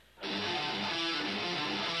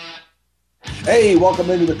Hey,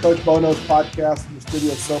 welcome into the Coach Bo Knows podcast in the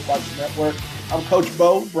studio Soapbox Network. I'm Coach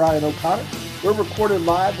Bo, Brian O'Connor. We're recorded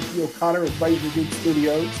live at the O'Connor Advisory Group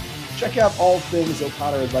studios. Check out all things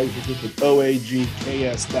O'Connor Advisory Group at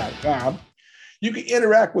oagks.com. You can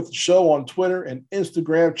interact with the show on Twitter and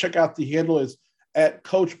Instagram. Check out the handle is at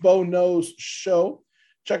Coach Bo Knows Show.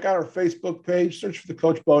 Check out our Facebook page. Search for the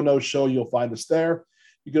Coach Bo Knows Show. You'll find us there.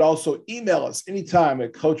 You can also email us anytime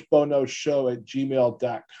at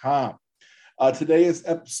coachboknowsshow@gmail.com. Today is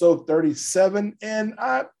episode 37, and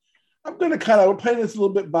I'm going to we're playing this a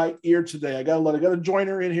little bit by ear today. I got a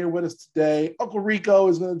joiner in here with us today. Uncle Rico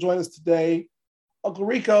is going to join us today. Uncle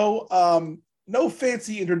Rico, no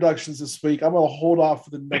fancy introductions this week. I'm going to hold off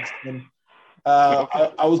for the next one.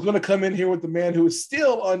 I was going to come in here with the man who is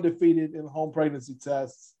still undefeated in home pregnancy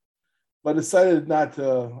tests, but decided not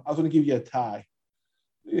to. I was going to give you a tie.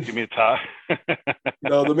 Give me a tie.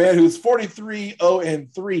 The man who's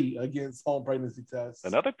 43-0-3 against home pregnancy tests.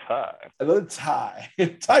 Another tie.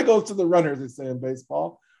 Tie goes to the runners, they say in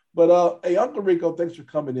baseball. But hey, Uncle Rico, thanks for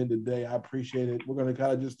coming in today. I appreciate it. We're going to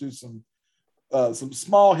kind of just do some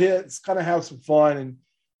small hits, kind of have some fun, and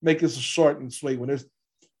make this short and sweet.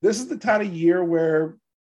 This is the time of year where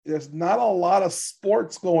there's not a lot of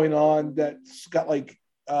sports going on that's got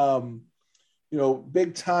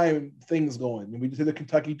big time things going. And we just did the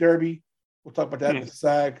Kentucky Derby. We'll talk about that in a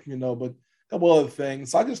sec, but a couple other things.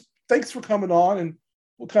 So thanks for coming on, and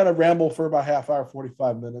we'll kind of ramble for about half hour,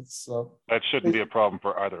 45 minutes. So that shouldn't be a problem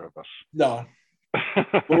for either of us. No,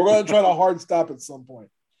 but we're going to try to hard stop at some point.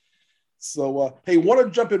 So, hey, want to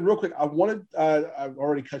jump in real quick. I've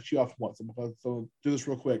already cut you off once, so do this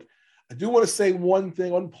real quick. I do want to say one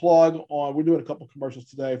plug on, we're doing a couple commercials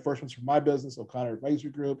today. First one's for my business, O'Connor Advisory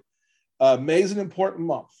Group. May is an important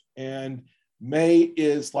month, and May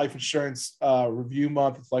is Life Insurance Review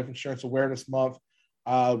Month. It's Life Insurance Awareness Month.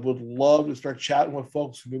 I would love to start chatting with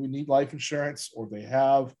folks who maybe need life insurance, or they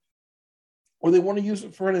want to use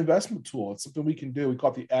it for an investment tool. It's something we can do. We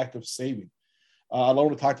call it the act of saving. I'd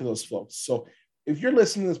love to talk to those folks. So if you're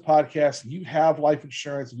listening to this podcast and you have life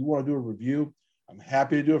insurance and you want to do a review, I'm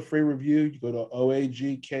happy to do a free review. You go to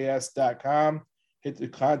oagks.com, hit the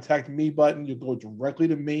contact me button. You'll go directly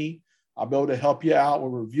to me. I'll be able to help you out.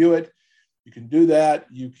 We'll review it. You can do that.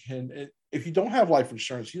 You can, if you don't have life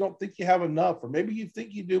insurance, you don't think you have enough, or maybe you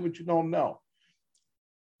think you do, but you don't know.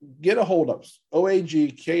 Get a hold of us,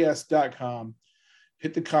 oagks.com.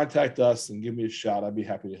 Hit the contact us and give me a shout. I'd be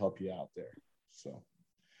happy to help you out there. So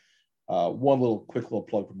one quick little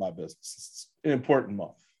plug for my business. It's an important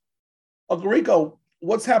month. Uncle Rico,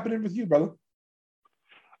 what's happening with you, brother?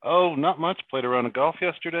 Oh, not much. Played around of golf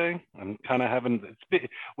yesterday. I'm kind of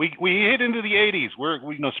we hit into the 80s.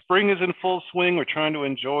 Spring is in full swing. We're trying to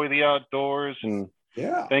enjoy the outdoors, and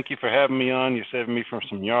thank you for having me on. You're saving me from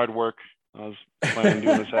some yard work I was planning on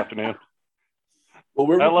doing this afternoon.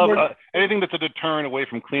 Well, I love anything that's a deterrent away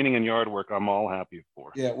from cleaning and yard work. I'm all happy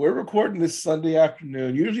for. Yeah, we're recording this Sunday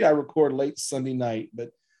afternoon. Usually I record late Sunday night, but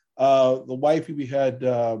the wifey, we had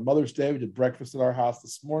Mother's Day. We did breakfast at our house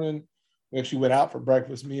this morning. We actually went out for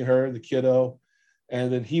breakfast, me and her and the kiddo.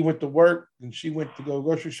 And then he went to work and she went to go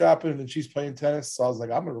grocery shopping, and then she's playing tennis. So I was like,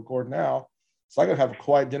 I'm going to record now. So I'm going to have a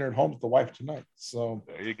quiet dinner at home with the wife tonight. So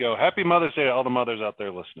there you go. Happy Mother's Day to all the mothers out there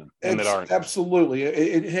listening and that aren't. Absolutely.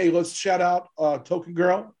 Hey, let's shout out Token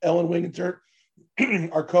Girl, Ellen Wingenter,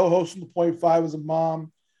 our co-host in the Point Five as a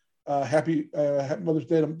mom. Happy Mother's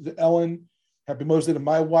Day to Ellen. Happy Mother's Day to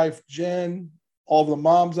my wife, Jen. All the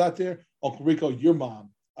moms out there. Uncle Rico, your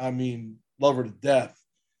mom. Love her to death.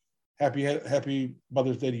 Happy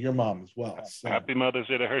Mother's Day to your mom as well. So. Happy Mother's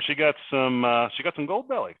Day to her. She got some gold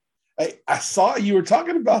belly. I saw you were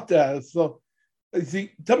talking about that. So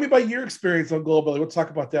tell me about your experience on Gold Belly. We'll talk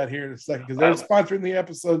about that here in a second, because they're sponsoring the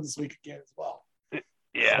episode this week again as well.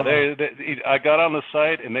 Yeah, I got on the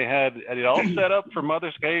site and they had it all set up for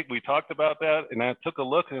Mother's Day. We talked about that, and I took a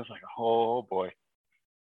look and I was like, oh boy.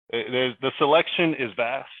 The selection is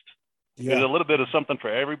vast. Yeah. There's a little bit of something for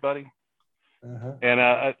everybody. Uh-huh. And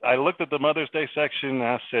I looked at the Mother's Day section and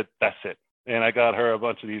I said, that's it. And I got her a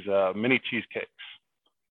bunch of these mini cheesecakes.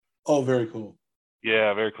 Oh, very cool.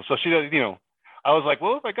 Yeah, very cool. So she does, I was like,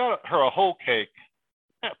 well, if I got her a whole cake,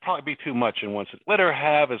 that'd probably be too much in one sitting. Let her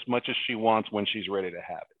have as much as she wants when she's ready to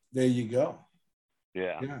have it. There you go.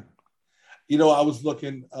 Yeah. I was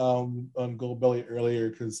looking on Gold Belly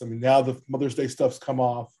earlier because, now the Mother's Day stuff's come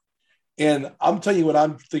off. And I'm telling you what,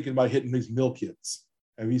 I'm thinking about hitting these meal kits.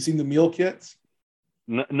 Have you seen the meal kits?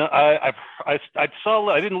 No, I saw.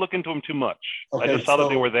 I didn't look into them too much. Okay, I just saw that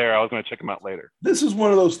they were there. I was going to check them out later. This is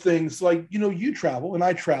one of those things, like, you travel and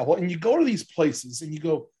I travel, and you go to these places and you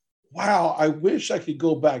go, wow, I wish I could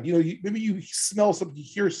go back. Maybe you smell something, you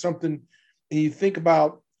hear something, and you think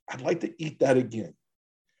about, I'd like to eat that again.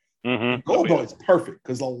 Mm-hmm. Gold Belly is perfect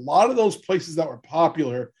because a lot of those places that were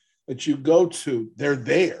popular that you go to, they're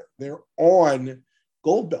there. They're on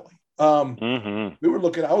Gold Belly. I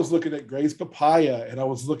was looking at Gray's Papaya, and I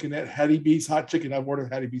was looking at Hattie B's Hot Chicken. I've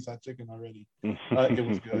ordered Hattie B's Hot Chicken already. It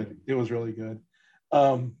was good. It was really good.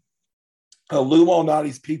 Lou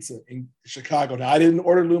Malnati's Pizza in Chicago. Now, I didn't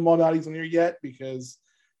order Lou Malnati's on here yet because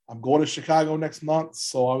I'm going to Chicago next month,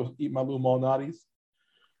 so I'll eat my Lou Malnati's.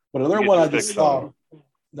 But another one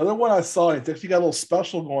I saw, and it's actually got a little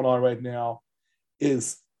special going on right now,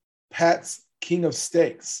 is Pat's King of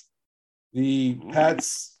Steaks, the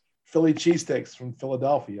Pat's Philly cheesesteaks from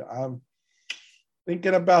Philadelphia. I'm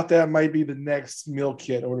thinking about that might be the next meal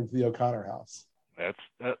kit ordered to the O'Connor house.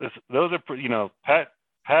 Those are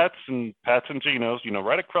Pat's and Geno's,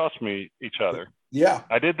 right across from each other. Yeah,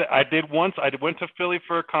 I did that. I did once. I went to Philly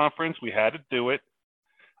for a conference. We had to do it.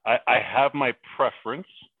 I have my preference.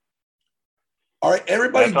 All right,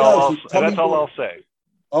 everybody does. That's all I'll say.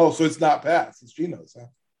 Oh, so it's not Pat's, it's Geno's, huh?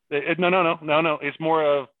 No. It's more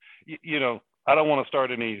of, I don't want to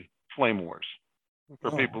start any flame wars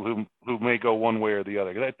for people who may go one way or the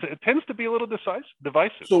other. It tends to be a little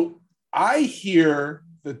divisive. So I hear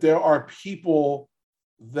that there are people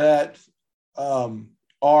that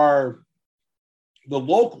are the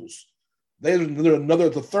locals.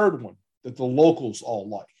 The third one that the locals all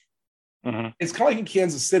like. Mm-hmm. It's kind of like in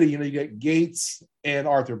Kansas City, you get Gates and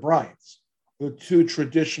Arthur Bryant's, the two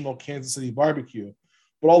traditional Kansas City barbecue,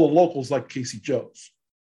 but all the locals like Casey Joe's.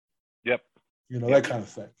 Yep. That kind of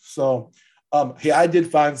thing. So, hey, I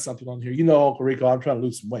did find something on here. Uncle Rico, I'm trying to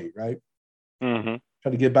lose some weight, right? Mm-hmm.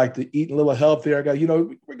 Trying to get back to eating a little healthier. I got,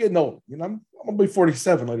 we're getting old. I'm gonna be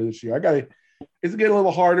 47 later this year. It's getting a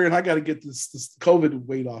little harder, and I got to get this COVID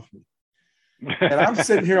weight off me. And I'm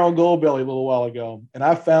sitting here on Gold Belly a little while ago, and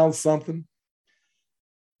I found something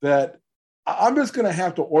that I'm just going to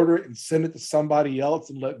have to order it and send it to somebody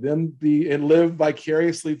else and let them live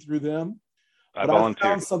vicariously through them. I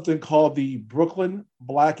found something called the Brooklyn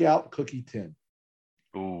Blackout Cookie Tin.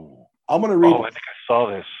 Ooh. I'm going to read. I think I saw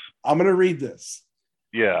this. I'm going to read this.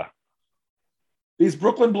 Yeah. These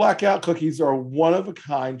Brooklyn Blackout cookies are a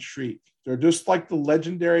one-of-a-kind treat. They're just like the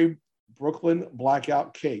legendary Brooklyn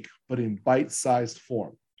Blackout cake, but in bite-sized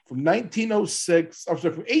form. From 1806 to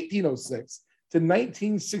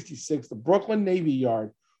 1966, the Brooklyn Navy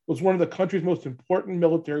Yard was one of the country's most important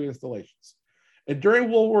military installations. And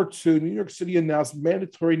during World War II, New York City announced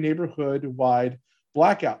mandatory neighborhood-wide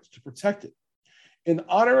blackouts to protect it. In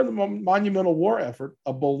honor of the monumental war effort,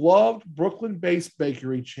 a beloved Brooklyn-based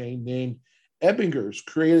bakery chain named Ebbinger's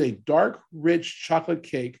created a dark, rich chocolate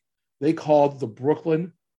cake they called the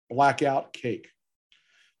Brooklyn Blackout Cake.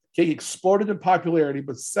 The cake exploded in popularity,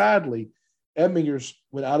 but sadly, Ebbinger's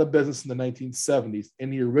went out of business in the 1970s,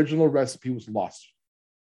 and the original recipe was lost.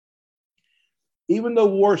 Even though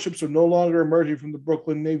warships are no longer emerging from the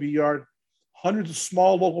Brooklyn Navy Yard, hundreds of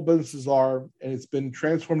small local businesses are, and it's been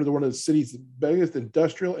transformed into one of the city's biggest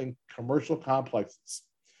industrial and commercial complexes.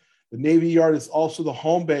 The Navy Yard is also the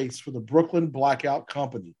home base for the Brooklyn Blackout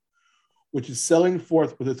Company, which is selling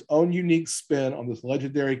forth with its own unique spin on this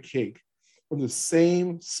legendary cake from the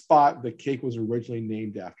same spot the cake was originally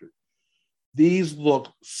named after. These look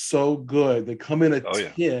so good. They come in a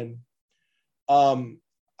tin. I'm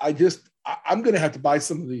going to have to buy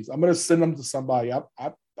some of these. I'm going to send them to somebody. I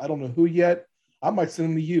don't know who yet. I might send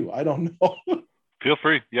them to you. I don't know. Feel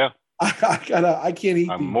free. Yeah. I can't eat.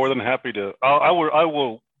 I'm more than happy to. I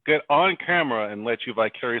will get on camera and let you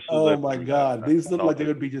vicariously. Oh my God. These look like they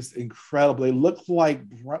would be just incredible. They look like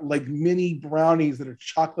mini brownies that are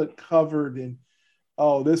chocolate covered. And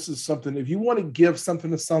this is something. If you want to give something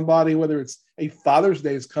to somebody, whether it's a Father's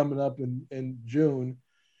Day is coming up in June,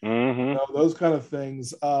 those kind of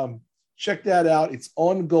things. Check that out. It's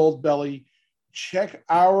on Gold Belly. Check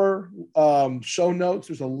our show notes.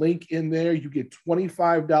 There's a link in there. You get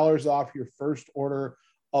 $25 off your first order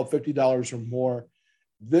of $50 or more.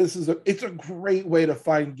 It's a great way to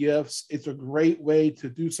find gifts. It's a great way to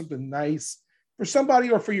do something nice for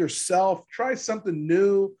somebody or for yourself. Try something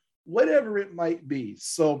new, whatever it might be.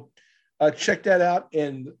 So check that out,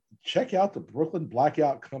 and check out the Brooklyn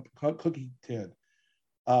Blackout Cookie Tin.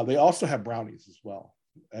 They also have brownies as well.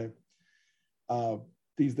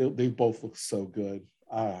 They both look so good.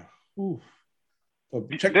 So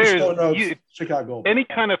check the show notes. Check out Gold. Any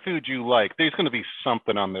kind of food you like, there's going to be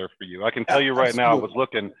something on there for you. I can tell you right now. I was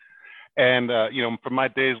looking, and from my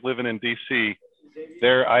days living in DC,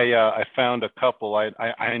 there I found a couple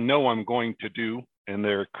I know I'm going to do in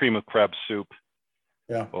their cream of crab soup.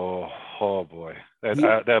 Yeah. Oh boy.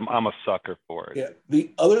 I'm a sucker for it. Yeah.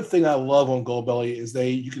 The other thing I love on Goldbelly is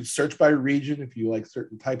you can search by region if you like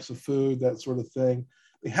certain types of food, that sort of thing.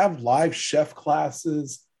 They have live chef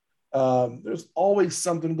classes. There's always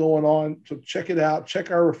something going on. So check it out.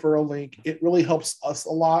 Check our referral link. It really helps us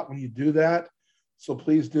a lot when you do that. So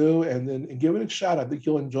please do. And give it a shot. I think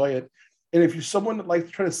you'll enjoy it. And if you're someone that likes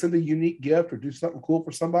to try to send a unique gift or do something cool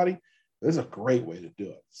for somebody, this is a great way to do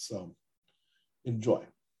it. So enjoy.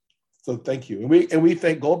 So thank you. And we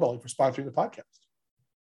thank Goldbelly for sponsoring the podcast.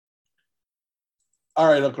 All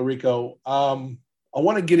right, Uncle Rico. I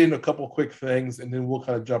want to get into a couple of quick things and then we'll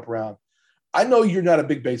kind of jump around. I know you're not a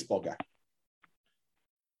big baseball guy,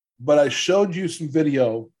 but I showed you some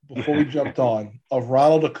video before we jumped on of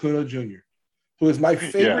Ronald Acuna Jr., who is my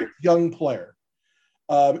favorite young player.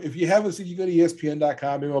 If you haven't seen, you go to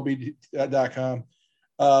ESPN.com, MLB.com.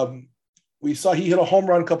 We saw he hit a home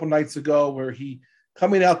run a couple nights ago where he,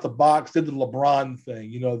 coming out the box, did the LeBron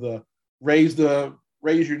thing, the raise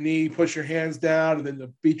your knee, push your hands down, and then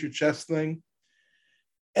the beat your chest thing.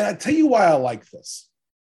 And I tell you why I like this.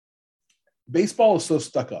 Baseball is so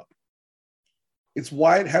stuck up. It's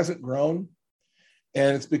why it hasn't grown,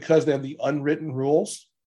 and it's because they have the unwritten rules.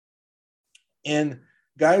 And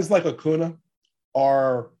guys like Acuna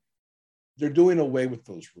they're doing away with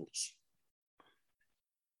those rules.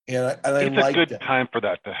 And I it's like a good that. Time for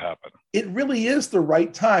that to happen. It really is the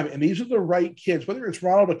right time. And these are the right kids, whether it's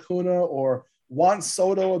Ronald Acuna or Juan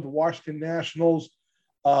Soto of the Washington Nationals,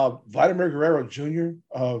 Vladimir Guerrero Jr.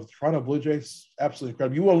 of the Toronto Blue Jays, absolutely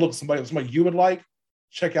incredible. You want to look at somebody you would like,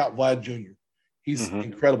 check out Vlad Jr. He's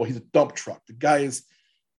incredible. He's a dump truck. The guy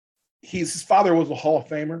his father was a Hall of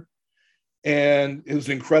Famer and he was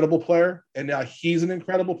an incredible player. And now he's an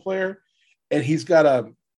incredible player. And he's got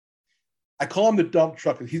I call him the dump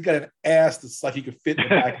truck because he's got an ass that's like he could fit in the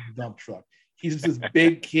back of the dump truck. He's just this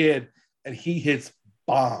big kid and he hits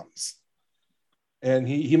bombs. And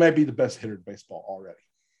he might be the best hitter in baseball already.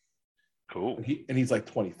 Cool. And he's like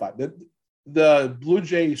 25. The Blue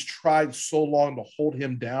Jays tried so long to hold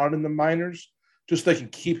him down in the minors just so they can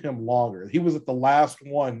keep him longer. He was at the last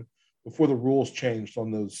one before the rules changed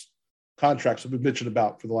on those contracts that we've mentioned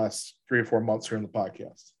about for the last 3 or 4 months here in the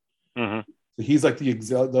podcast. Mm-hmm. So he's like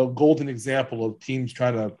the golden example of teams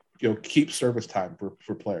trying to keep service time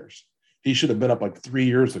for players. He should have been up like 3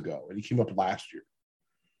 years ago, and he came up last year.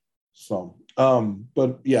 So,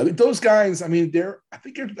 but yeah, those guys. I mean, I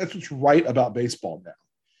think that's what's right about baseball now.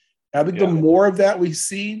 I think the more of that we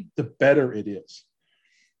see, the better it is.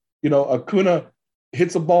 Acuna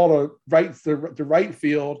hits a ball to right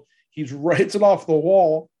field. He hits it off the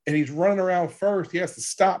wall, and he's running around first. He has to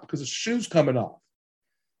stop because his shoe's coming off.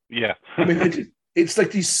 Yeah. I mean, it's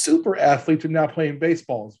like these super athletes are now playing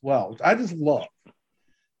baseball as well, which I just love.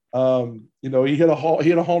 He hit a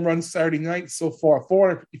home run Saturday night so far,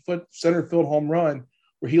 450-foot center field home run,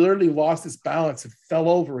 where he literally lost his balance and fell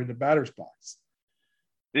over in the batter's box.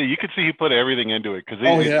 Yeah, you could see he put everything into it because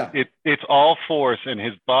it's all force, and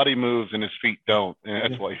his body moves and his feet don't,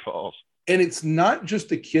 and that's why he falls. And it's not just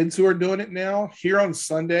the kids who are doing it now. Here on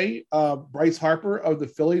Sunday, Bryce Harper of the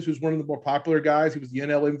Phillies, who's one of the more popular guys, he was the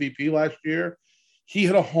NL MVP last year. He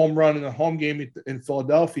hit a home run in a home game in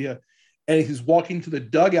Philadelphia, and he's walking to the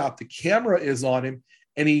dugout. The camera is on him,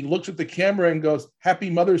 and he looks at the camera and goes, "Happy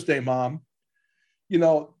Mother's Day, Mom."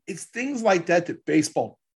 It's things like that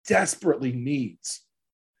baseball desperately needs.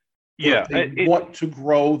 Yeah, they want to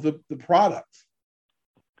grow the product.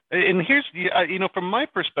 And here's, from my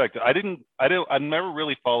perspective, I never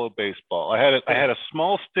really followed baseball. I had a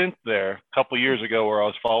small stint there a couple of years ago where I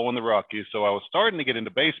was following the Rockies, so I was starting to get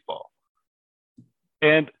into baseball.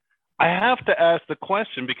 And I have to ask the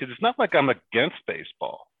question because it's not like I'm against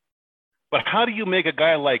baseball, but how do you make a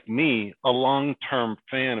guy like me a long-term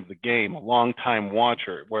fan of the game, a long-time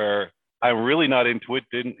watcher, where I'm really not into it?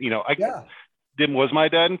 Was my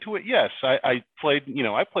dad into it? Yes, I played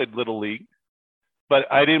Little League. But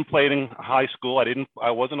I didn't play it in high school.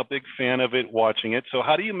 I wasn't a big fan of it watching it. So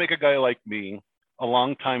how do you make a guy like me a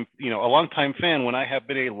long time fan when I have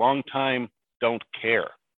been a long time don't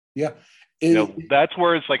care? Yeah. That's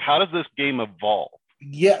where it's like, how does this game evolve?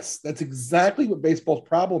 Yes, that's exactly what baseball's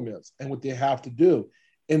problem is and what they have to do.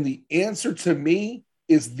 And the answer to me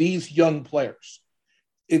is these young players.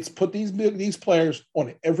 It's put these players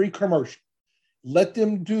on every commercial. Let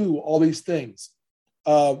them do all these things.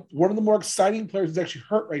 One of the more exciting players is actually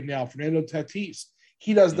hurt right now, Fernando Tatis.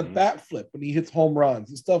 He does the bat flip when he hits home runs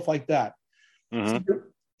and stuff like that. So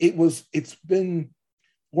it's been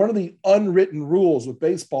one of the unwritten rules with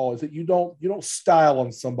baseball is that you don't style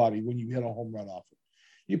on somebody when you hit a home run off it.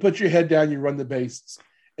 You put your head down, you run the bases.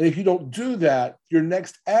 And if you don't do that, your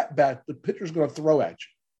next at-bat, the pitcher's going to throw at you.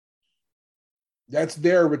 That's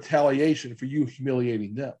their retaliation for you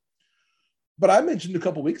humiliating them. But I mentioned a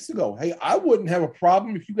couple weeks ago, hey, I wouldn't have a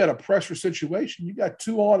problem if you got a pressure situation. You got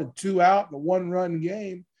 2 on and 2 out in a 1-run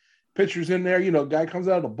game. Pitcher's in there, guy comes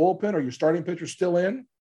out of the bullpen or your starting pitcher's still in.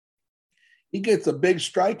 He gets a big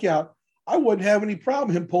strikeout. I wouldn't have any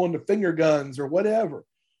problem him pulling the finger guns or whatever.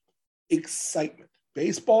 Excitement.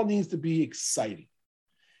 Baseball needs to be exciting.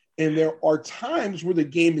 And there are times where the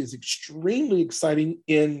game is extremely exciting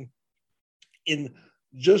in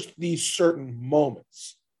just these certain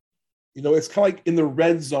moments. It's kind of like in the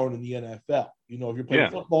red zone in the NFL. If you're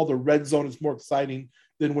playing football, the red zone is more exciting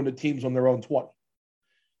than when the team's on their own 20.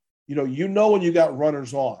 When you got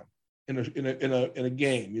runners on in a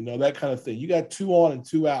game, that kind of thing. You got 2 on and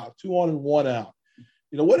 2 out, 2 on and 1 out,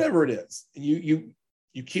 whatever it is, and you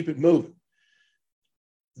keep it moving.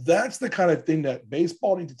 That's the kind of thing that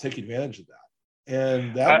baseball needs to take advantage of that.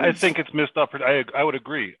 And I think it's missed opportunity. I would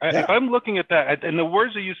agree. If I'm looking at that, and the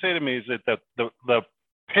words that you say to me is that the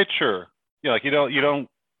pitcher, you don't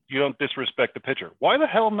disrespect the pitcher. Why the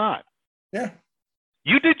hell not? Yeah.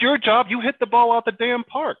 You did your job. You hit the ball out the damn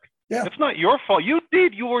park. Yeah. It's not your fault. You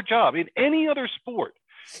did your job. In any other sport,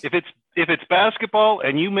 if it's basketball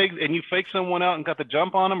and you fake someone out and got the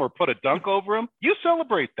jump on them or put a dunk over them, you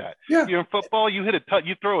celebrate that. Yeah. You're in football, you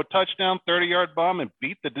you throw a touchdown 30-yard bomb and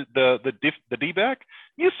beat the D-back,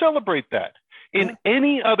 you celebrate that. In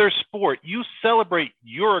any other sport, you celebrate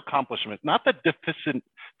your accomplishment, not the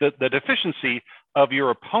deficiency of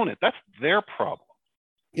your opponent. That's their problem.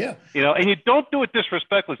 Yeah. And you don't do it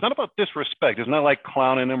disrespectfully. It's not about disrespect. It's not like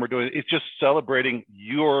clowning them or doing it. It's just celebrating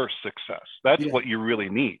your success. That's what you really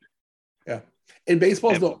need. Yeah. And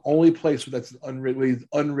baseball is the only place where that's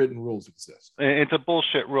unwritten rules exist. It's a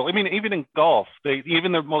bullshit rule. I mean, even in golf,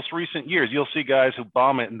 even the most recent years, you'll see guys who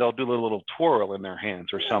bomb it and they'll do a little twirl in their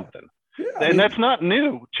hands or something. Yeah, that's not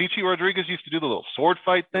new. Chichi Rodriguez used to do the little sword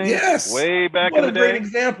fight thing. Yes. Way back in the day. What a great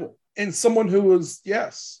example. And someone who was,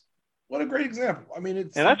 what a great example. I mean,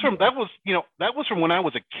 that was from when I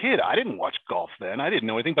was a kid. I didn't watch golf then. I didn't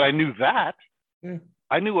know anything, but I knew that. Yeah.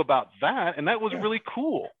 I knew about that, and that was really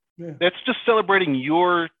cool. Yeah. That's just celebrating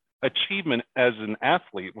your achievement as an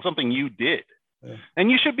athlete, something you did. Yeah.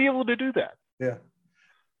 And you should be able to do that. Yeah.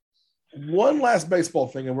 One last baseball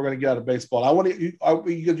thing, and we're going to get out of baseball.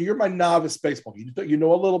 You're my novice baseball. You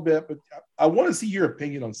know a little bit, but I want to see your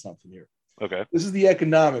opinion on something here. Okay. This is the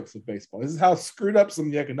economics of baseball. This is how screwed up some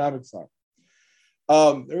of the economics are.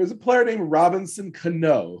 There was a player named Robinson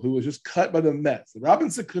Cano who was just cut by the Mets.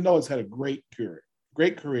 Robinson Cano has had a great career.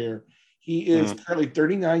 He is currently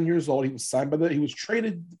 39 years old. He was he was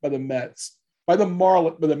traded by the Mets, by the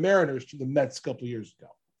Mariners to the Mets a couple of years ago.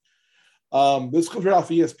 This comes right off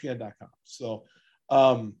ESPN.com. So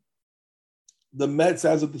the Mets,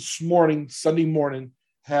 as of this morning, Sunday morning,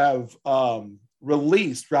 have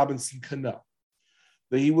released Robinson Cano.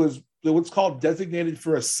 He was what's called designated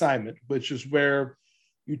for assignment, which is where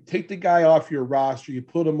you take the guy off your roster, you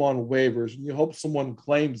put him on waivers, and you hope someone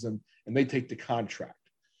claims him and they take the contract.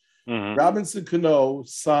 Mm-hmm. Robinson Cano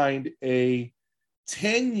signed a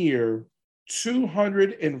 10-year,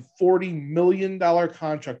 $240 million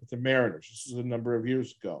contract with the Mariners. This is a number of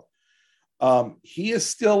years ago. He is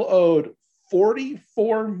still owed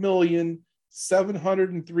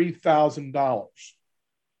 $44,703,000.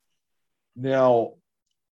 Now,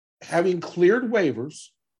 having cleared waivers,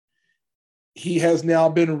 he has now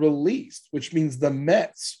been released, which means the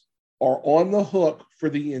Mets are on the hook for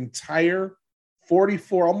the entire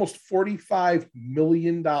almost $45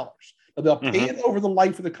 million. Now, they'll pay it over the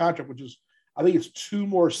life of the contract, which is, I think it's 2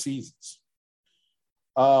 more seasons.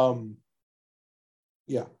 So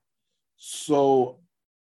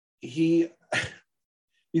these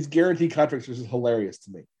guaranteed contracts are just hilarious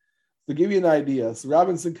to me. To give you an idea, so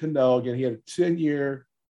Robinson Cano, again, he had a 10-year,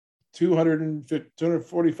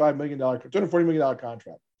 $240 million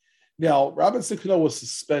contract. Now, Robinson Cano was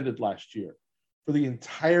suspended last year for the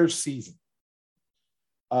entire season.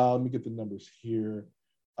 Let me get the numbers here.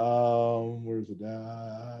 Where's it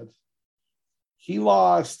at? He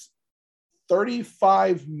lost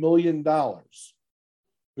 $35 million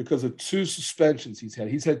because of 2 suspensions he's had.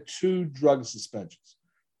 He's had 2 drug suspensions.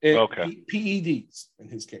 PEDs in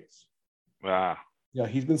his case. Wow. Yeah,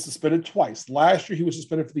 he's been suspended twice. Last year, he was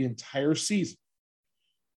suspended for the entire season.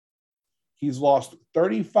 He's lost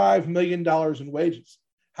 $35 million in wages.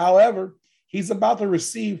 However, he's about to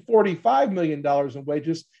receive $45 million in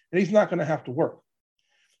wages, and he's not going to have to work.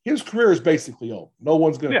 His career is basically over. No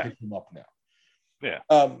one's going to pick him up now. Yeah.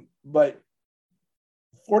 But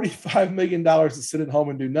 $45 million to sit at home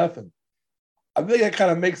and do nothing. I think that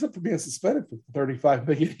kind of makes up for being suspended for the $35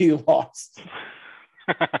 million he lost.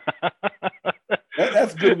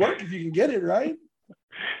 That's good work if you can get it, right?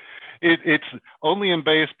 It's only in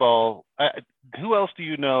baseball. Who else do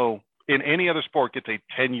you know in any other sport gets a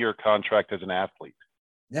 10-year contract as an athlete?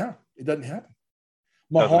 Yeah, it doesn't happen.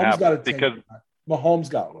 Mahomes got a 10-year. Mahomes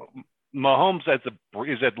got one. Mahomes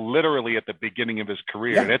is literally at the beginning of his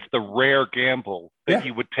career. Yeah. That's the rare gamble that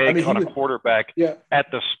you would take on a quarterback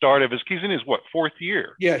at the start of his. He's in his fourth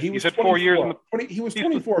year. Yeah, he was 4 years. He was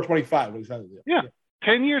 24 or 25 when he signed the deal. Yeah.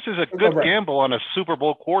 10 years is a good gamble on a Super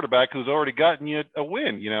Bowl quarterback who's already gotten you a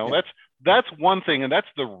win. You know, that's one thing, and that's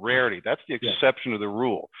the rarity. That's the exception of the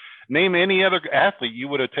rule. Name any other athlete you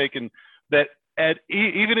would have taken that at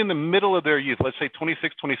even in the middle of their youth, let's say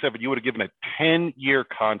 26, 27, you would have given a 10-year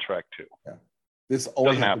contract to. Yeah. This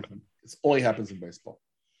only happens. This only happens in baseball.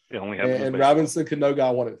 It only happens in baseball. baseball. Robinson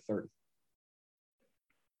Cano won at 30.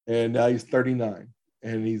 And now he's 39.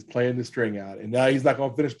 And he's playing the string out. And now he's not going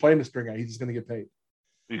to finish playing the string out. He's just going to get paid.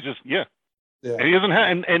 He's just And he doesn't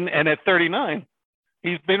have and at 39,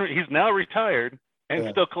 he's now retired and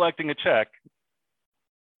still collecting a check.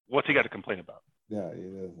 What's he got to complain about? Yeah, he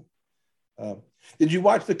doesn't. Did you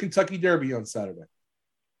watch the Kentucky Derby on Saturday?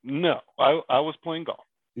 No, I was playing golf.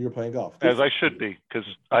 You were playing golf. As I should be, because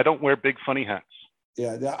I don't wear big funny hats.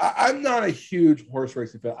 Yeah, I'm not a huge horse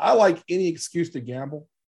racing fan. I like any excuse to gamble,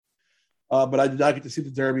 but I did not get to see the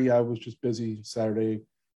Derby. I was just busy Saturday.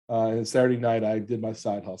 And Saturday night, I did my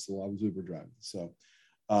side hustle. I was Uber driving. So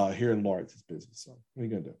here in Lawrence, it's busy. So what are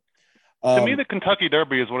you going to do? To me, the Kentucky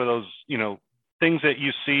Derby is one of those, things that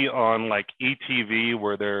you see on like ETV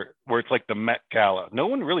where it's like the Met Gala. No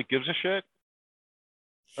one really gives a shit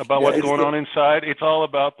about what's going on inside. It's all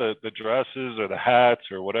about the dresses or the hats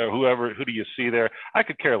or whatever. Who do you see there? I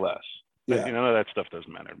could care less. Yeah. That stuff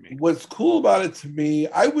doesn't matter to me. What's cool about it to me,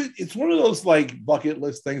 it's one of those like bucket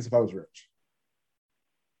list things if I was rich.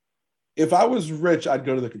 If I was rich, I'd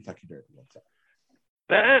go to the Kentucky Derby one time.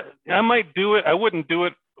 That I might do it. I wouldn't do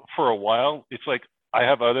it for a while. It's like I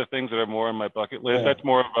have other things that are more on my bucket list. Yeah. That's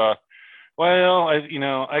more of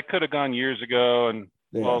I could have gone years ago and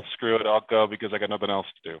well, screw it, I'll go because I got nothing else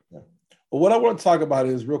to do. Yeah. Well, what I want to talk about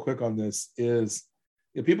is real quick on this is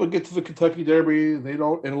if people get to the Kentucky Derby, they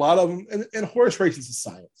don't, and a lot of them, and horse racing is a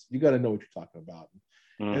science. You got to know what you're talking about.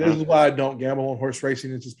 Mm-hmm. And this is why I don't gamble on horse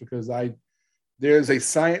racing. It's just because there's a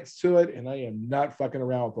science to it, and I am not fucking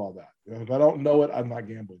around with all that. If I don't know it, I'm not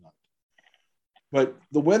gambling on it. But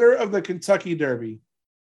the winner of the Kentucky Derby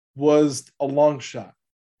was a long shot.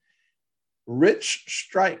 Rich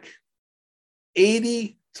Strike,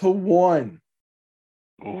 80-1.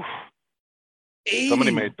 Oof.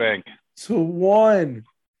 Somebody made bank. 80-1.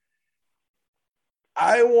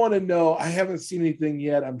 I want to know. I haven't seen anything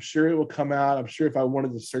yet. I'm sure it will come out. I'm sure if I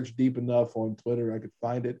wanted to search deep enough on Twitter, I could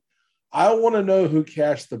find it. I want to know who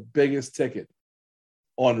cashed the biggest ticket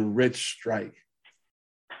on Rich Strike.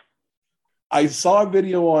 I saw a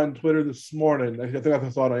video on Twitter this morning. I think I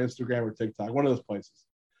saw it on Instagram or TikTok, one of those places.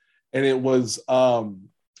 And it was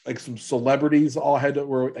like some celebrities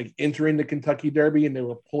were like entering the Kentucky Derby, and they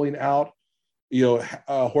were pulling out,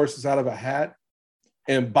 horses out of a hat.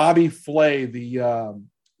 And Bobby Flay, the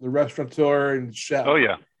restaurateur and chef,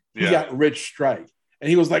 he got Rich Strike. And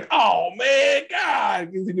he was like, "Oh man,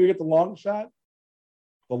 God!" Did you get the long shot?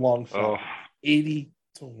 The long shot, 80-1.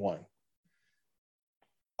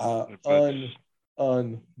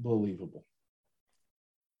 Unbelievable.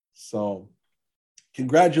 So,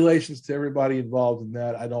 congratulations to everybody involved in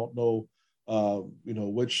that. I don't know,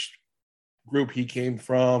 which group he came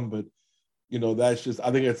from, but that's just.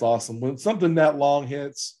 I think it's awesome when something that long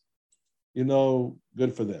hits.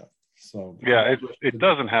 Good for them. So yeah, it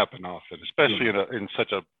doesn't happen often, especially in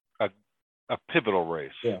such a pivotal race.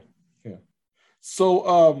 Yeah.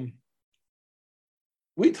 So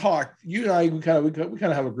we talked. You and I, we kind of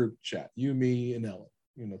have a group chat. You, me, and Ellen.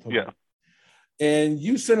 Yeah. And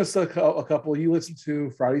you sent us a couple. You listened to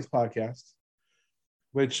Friday's podcast,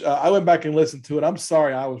 which I went back and listened to it. I'm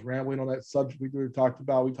sorry, I was rambling on that subject we talked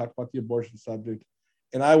about. We talked about the abortion subject,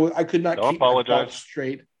 and I could not keep my thoughts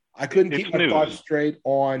straight. I couldn't keep my thoughts straight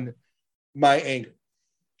on my anger.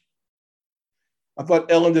 I thought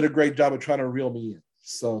Ellen did a great job of trying to reel me in.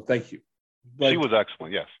 So thank you. But she was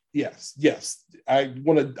excellent. Yes. I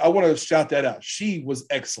want to shout that out. She was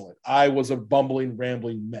excellent. I was a bumbling,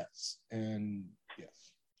 rambling mess. And yes.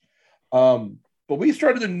 But we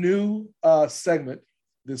started a new segment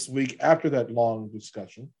this week after that long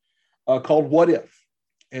discussion called What If?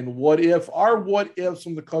 And our what ifs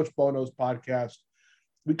from the Coach Bono's podcast.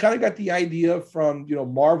 We kind of got the idea from,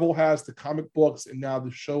 Marvel has the comic books and now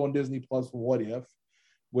the show on Disney Plus, What If?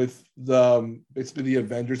 with the basically the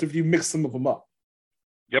Avengers if you mix some of them up.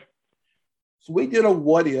 Yep. So we did a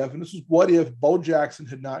what if, and this was what if Bo Jackson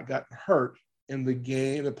had not gotten hurt in the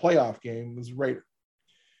game, the playoff game as a Raider.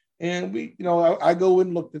 And we, I go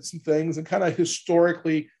and looked at some things and kind of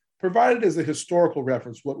historically provided as a historical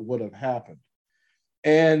reference what would have happened.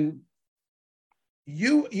 And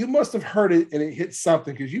you must have heard it and it hit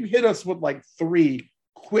something because you hit us with like 3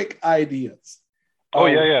 quick ideas. Oh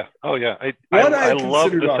yeah. I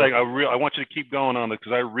love this thing. I want you to keep going on it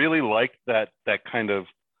because I really like that kind of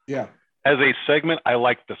As a segment, I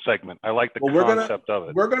like the segment. I like the concept of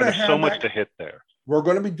it. There's so much to hit there. We're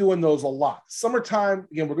going to be doing those a lot. Summertime,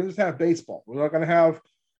 again, we're going to just have baseball. We're not going to have,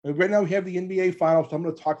 right now we have the NBA finals. So I'm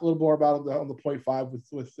going to talk a little more about it on the point 5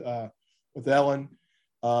 with Ellen.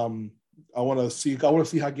 I want to see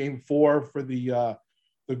how game 4 for the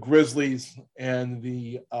Grizzlies and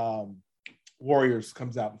the Warriors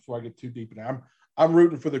comes out before I get too deep in it. I'm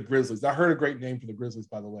rooting for the Grizzlies. I heard a great name for the Grizzlies,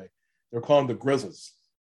 by the way. They're calling them the Grizzles.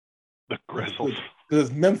 The Grizzles. Because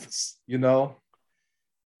it's Memphis,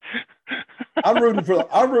 I'm rooting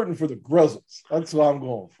for the Grizzles. That's what I'm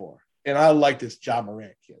going for. And I like this Ja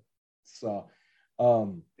Morant kid. So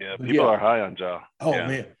people are high on Ja. Oh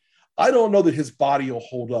man. I don't know that his body will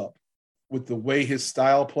hold up with the way his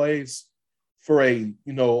style plays for a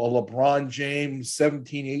LeBron James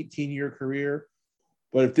 17, 18-year career.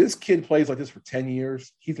 But if this kid plays like this for 10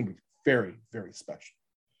 years, he's going to be very, very special.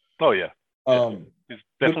 Oh, yeah. He's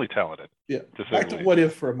definitely talented. Yeah. Back to what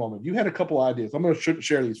if for a moment. You had a couple ideas. I'm going to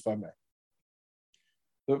share these if I may.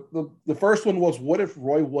 The first one was, what if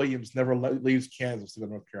Roy Williams never leaves Kansas to go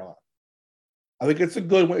to North Carolina? I think it's a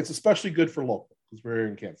good one. It's especially good for local because we're here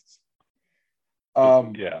in Kansas.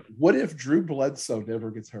 What if Drew Bledsoe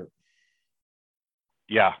never gets hurt?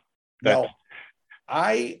 Yeah. Now,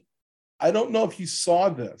 I don't know if you saw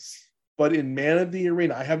this, but in Man in the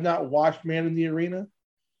Arena, I have not watched Man in the Arena.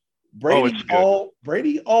 Brady all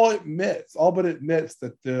but admits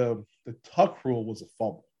that the tuck rule was a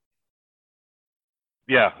fumble.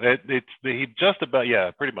 Yeah, he just about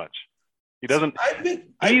pretty much. He doesn't.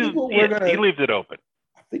 He leaves it open.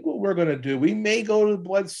 I think what we're gonna do, we may go to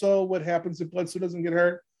Bledsoe. What happens if Bledsoe doesn't get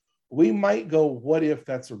hurt? We might go. What if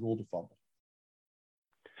that's a rule to fumble?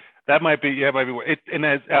 That might be. And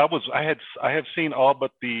as I have seen all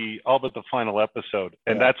but the final episode,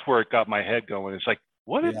 and that's where it got my head going. It's like,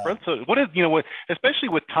 what if Bledsoe? What if especially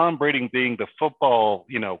with Tom Brady being the football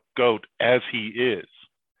GOAT as he is.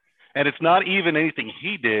 And it's not even anything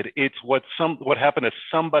he did. It's what happened to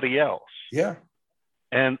somebody else. Yeah.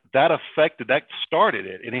 And that started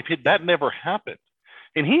it. And if that never happened,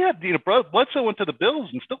 and he had, Bledsoe went to the Bills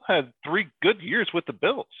and still had 3 good years with the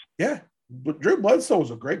Bills. Yeah. But Drew Bledsoe was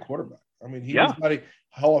a great quarterback. I mean, he was not a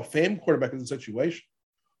Hall of Fame quarterback in the situation.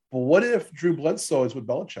 But what if Drew Bledsoe is with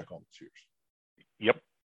Belichick all these years? Yep.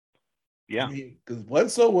 Yeah. Because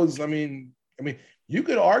Bledsoe was, you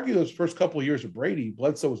could argue those first couple of years of Brady,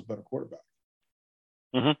 Bledsoe was a better quarterback.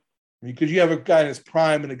 Mm-hmm. Because you have a guy in his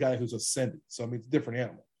prime and a guy who's ascended. So, it's a different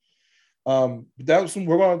animal. But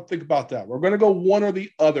we're going to think about that. We're going to go one or the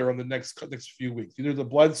other on the next few weeks. Either the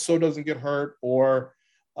Bledsoe doesn't get hurt or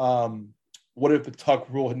what if the tuck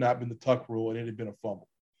rule had not been the tuck rule and it had been a fumble?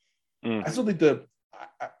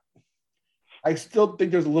 I still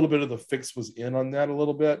think there's a little bit of the fix was in on that a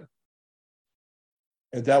little bit.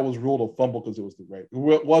 And that was ruled a fumble because it was the Raiders.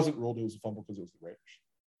 It wasn't ruled it was a fumble because it was the Raiders.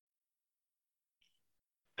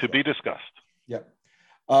 To be discussed. Yeah.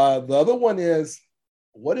 The other one is,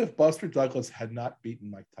 what if Buster Douglas had not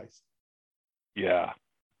beaten Mike Tyson? Yeah.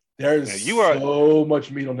 There's so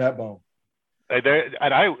much meat on that bone. And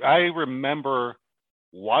I remember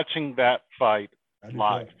watching that fight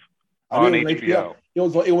live on HBO. It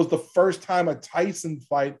was the first time a Tyson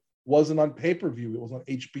fight wasn't on pay-per-view. It was on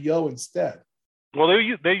HBO instead. Well,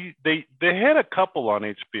 they had a couple on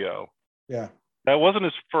HBO. Yeah. That wasn't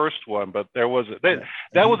his first one, but there was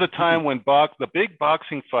that was a time when the big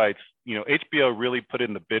boxing fights, HBO really put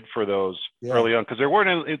in the bid for those early on because there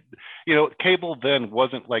weren't, cable then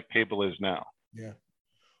wasn't like cable is now. Yeah.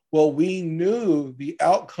 Well, we knew the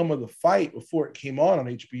outcome of the fight before it came on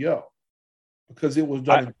HBO because it was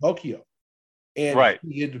done in Tokyo, and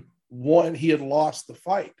he had won. He had lost the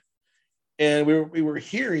fight. And we were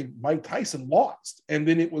hearing Mike Tyson lost, and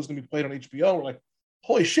then it was going to be played on HBO. We're like,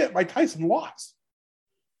 holy shit, Mike Tyson lost.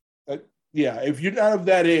 If you're not of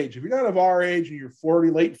that age, if you're not of our age and you're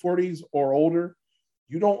late 40s or older,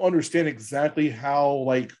 you don't understand exactly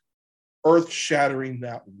how earth-shattering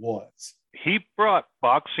that was. He brought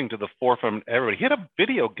boxing to the forefront of everybody. He had a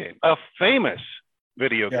video game, a famous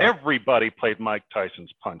video game. Everybody played Mike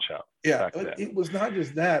Tyson's Punch-Out. Yeah, it was not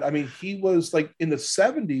just that. I mean, he was like in the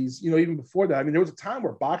 70s, even before that. I mean, there was a time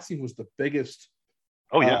where boxing was the biggest,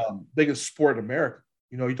 biggest sport in America.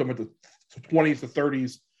 You're talking about the 20s to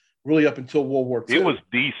 30s, really up until World War II. It was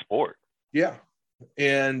the sport. Yeah.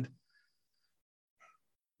 And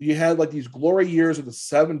you had like these glory years of the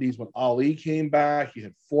 70s when Ali came back. You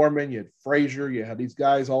had Foreman, you had Frazier, you had these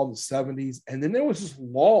guys all in the 70s. And then there was this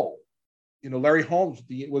lull. Larry Holmes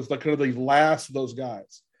was like kind of the last of those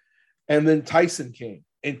guys. And then Tyson came,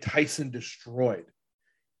 and Tyson destroyed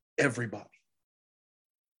everybody.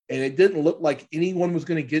 And it didn't look like anyone was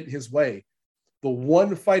going to get in his way. The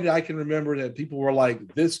one fight that I can remember that people were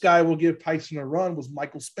like, this guy will give Tyson a run was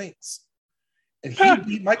Michael Spinks. And he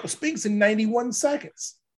beat Michael Spinks in 91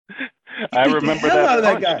 seconds. I remember that out of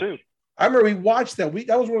that guy. Too. I remember we watched that.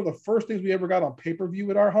 That was one of the first things we ever got on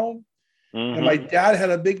pay-per-view at our home. Mm-hmm. And my dad had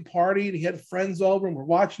a big party, and he had friends over, and we're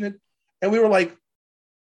watching it. And we were like,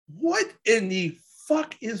 what in the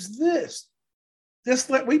fuck is this?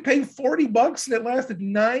 We paid $40 and it lasted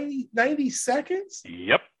 90 seconds?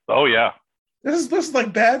 Yep. Oh, yeah. This is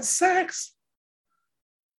like bad sex.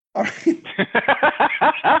 I mean,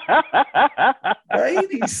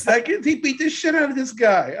 90 seconds? He beat the shit out of this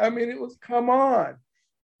guy. I mean, it was, come on.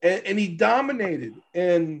 And he dominated.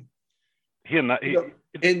 And none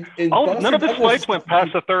of his fights went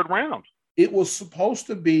past the third round. It was supposed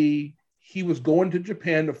to be he was going to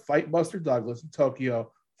Japan to fight Buster Douglas in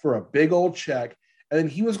Tokyo for a big old check. And then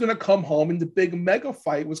he was going to come home, and the big mega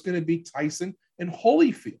fight was going to be Tyson and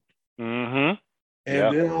Holyfield. Mm-hmm.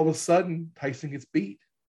 And then all of a sudden, Tyson gets beat.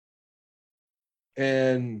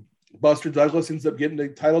 And Buster Douglas ends up getting the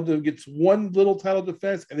title, gets one little title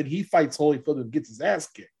defense, and then he fights Holyfield and gets his ass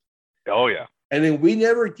kicked. Oh, yeah. And then we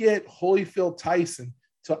never get Holyfield Tyson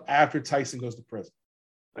till after Tyson goes to prison.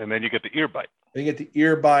 And then you get the ear bite. Then you get the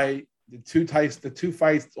ear bite. The two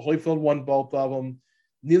fights, Holyfield won both of them.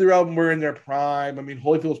 Neither of them were in their prime. I mean,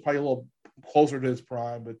 Holyfield was probably a little closer to his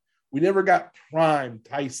prime, but we never got prime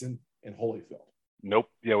Tyson and Holyfield. Nope.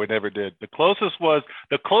 Yeah, we never did. The closest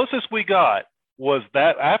we got was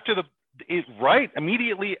that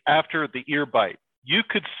immediately after the ear bite, you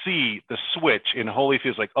could see the switch in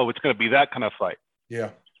Holyfield's like, oh, it's going to be that kind of fight. Yeah.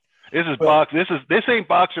 This is box. This ain't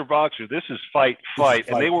boxer. This is fight.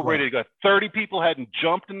 And they were ready to go. 30 people hadn't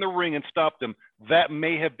jumped in the ring and stopped them. That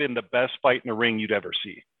may have been the best fight in the ring you'd ever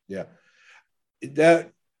see. Yeah.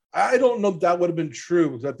 I don't know if that would have been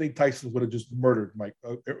true, because I think Tyson would have just murdered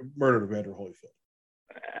Evander Holyfield.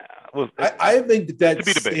 I think that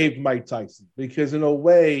saved Mike Tyson, because in a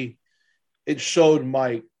way it showed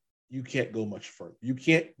Mike, you can't go much further. You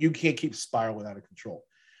can't keep spiraling out of control.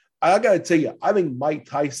 I got to tell you, I think Mike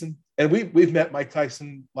Tyson, and we've met Mike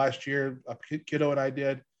Tyson last year, Kiddo and I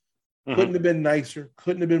did. Mm-hmm. Couldn't have been nicer.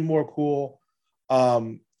 Couldn't have been more cool.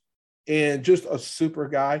 And just a super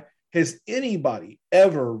guy. Has anybody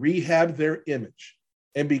ever rehabbed their image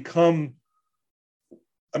and become,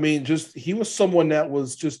 he was someone that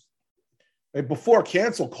was just, before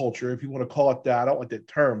cancel culture, if you want to call it that, I don't like that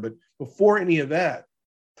term, but before any of that,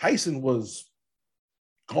 Tyson was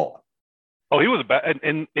gone. Oh, he was bad,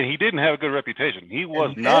 and he didn't have a good reputation. He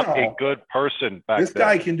was not a good person back then. This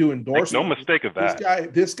guy can do endorsements. Make no mistake of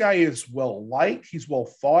that. This guy is well liked. He's well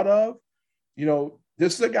thought of.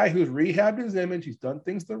 This is a guy who's rehabbed his image. He's done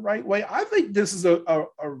things the right way. I think this is I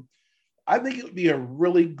think it would be a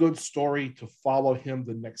really good story to follow him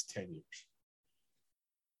the next 10 years.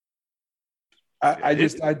 I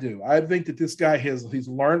do. I think that this guy he's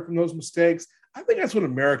learned from those mistakes. I think that's what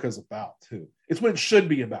America is about too. It's what it should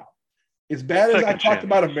be about. As bad as I talked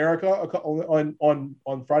about America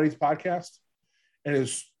on Friday's podcast, and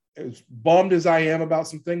as bummed as I am about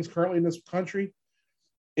some things currently in this country,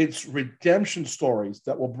 it's redemption stories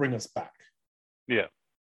that will bring us back. Yeah.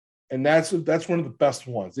 And that's one of the best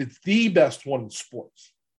ones. It's the best one in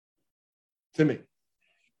sports to me.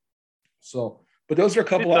 So, but those are a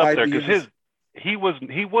couple of ideas. He was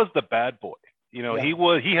the bad boy.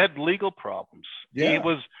 He had legal problems. Yeah.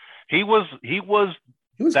 He was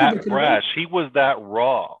that brash. He was that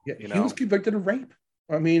raw. Yeah, he was convicted of rape.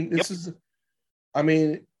 But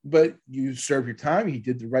you serve your time. He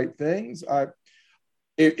did the right things.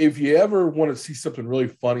 If you ever want to see something really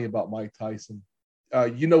funny about Mike Tyson,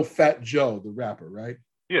 Fat Joe, the rapper, right?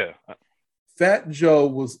 Yeah. Fat Joe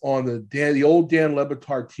was on the old Dan Le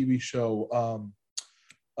Batard TV show.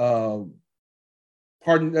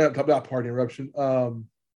 Pardon interruption.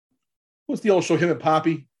 What's the old show? Him and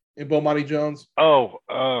Poppy and Bomani Jones.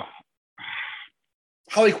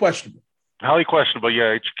 Highly Questionable. Highly Questionable.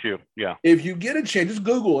 Yeah, HQ. Yeah. If you get a chance, just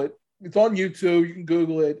Google it. It's on YouTube. You can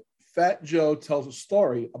Google it. Fat Joe tells a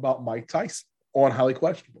story about Mike Tyson on Highly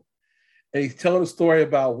Questionable. And he's telling a story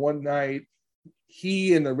about one night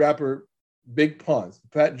he and the rapper Big Pun,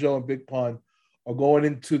 Fat Joe and Big Pun, are going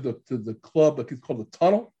into the club that is called the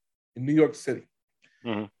Tunnel in New York City.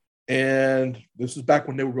 Mm-hmm. And this is back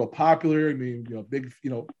when they were real popular. I mean,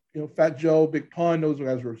 Fat Joe, Big Pun, those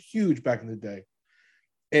guys were huge back in the day.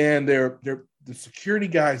 And the security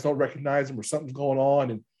guys don't recognize them or something's going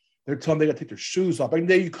on, and they're telling them they got to take their shoes off. Back in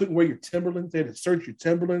the day, you couldn't wear your Timberlands. They had to search your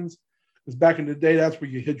Timberlands because back in the day, that's where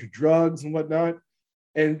you hid your drugs and whatnot.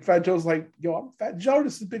 And Fat Joe's like, "Yo, I'm Fat Joe.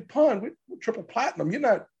 This is Big Pun. We're triple platinum. You're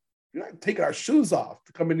not taking our shoes off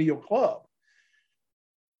to come into your club."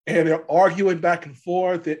 And they're arguing back and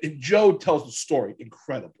forth. And Joe tells the story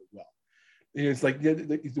incredibly well. And it's like,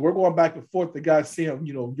 we're going back and forth. The guy's saying,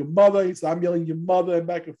 your mother. He says, I'm yelling your mother, and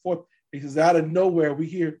back and forth. He says, out of nowhere, we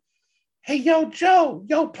hear, "Hey, yo, Joe,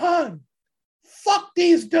 yo, Pun, fuck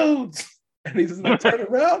these dudes." And he says, and I turn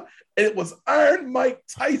around, and it was Iron Mike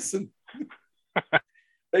Tyson.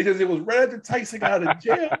 They says it was right after Tyson got out of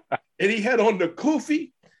jail, and he had on the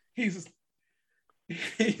kufi. He says,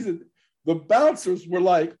 the bouncers were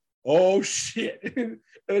like, "Oh, shit." And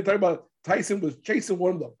they talk about Tyson was chasing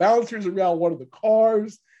one of the bouncers around one of the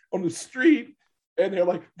cars on the street. And they're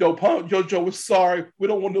like, "Joe, we're sorry. We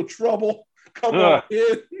don't want no trouble. Come on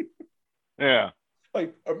in." Yeah.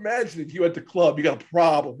 Like, imagine if you at the club, you got a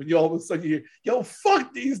problem, and you all of a sudden you hear, "Yo,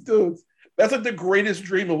 fuck these dudes." That's like the greatest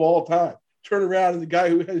dream of all time. Turn around, and the guy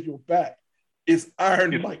who has your back is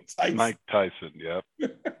Mike Tyson. Mike Tyson, yeah.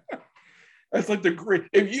 That's like the great.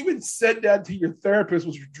 If you even said that to your therapist,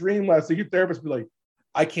 was your dream last night, your therapist would be like,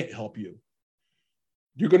 "I can't help you.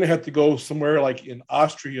 You're going to have to go somewhere like in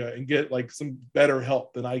Austria and get like some better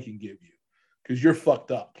help than I can give you because you're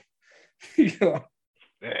fucked up." It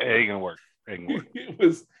ain't gonna work. It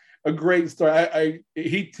was a great story.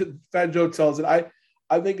 Fat Joe tells it.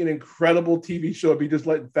 I think an incredible TV show would be just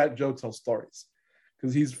letting Fat Joe tell stories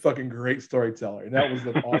because he's a fucking great storyteller, and that was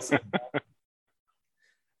an awesome.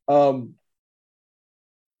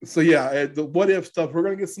 So yeah, the what if stuff. We're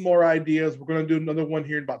gonna get some more ideas. We're gonna do another one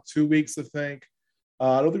here in about 2 weeks, I think.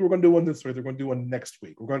 I don't think we're gonna do one this week. We're gonna do one next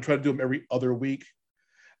week. We're gonna try to do them every other week.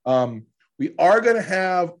 We are gonna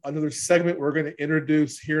have another segment we're gonna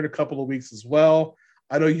introduce here in a couple of weeks as well.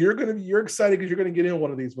 I know you're excited because you're gonna get in one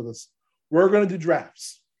of these with us. We're gonna do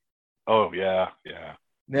drafts. Oh yeah.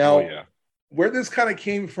 Now, where this kind of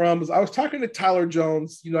came from is I was talking to Tyler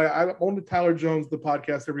Jones. I own the Tyler Jones the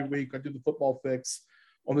podcast every week. I do the Football Fix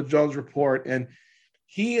on the Jones Report, and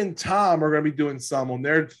he and Tom are going to be doing some on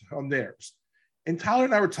theirs. And Tyler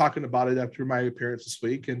and I were talking about it after my appearance this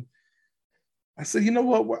week, and I said, "You know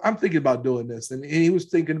what? I'm thinking about doing this," and he was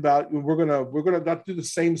thinking about we're gonna not do the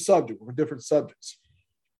same subject, we're different subjects.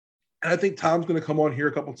 And I think Tom's going to come on here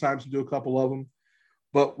a couple of times and do a couple of them.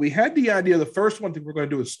 But we had the idea. The first one thing we're going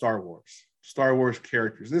to do is Star Wars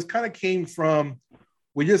characters. This kind of came from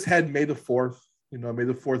we just had May the 4th. May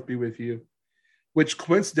the 4th be with you, which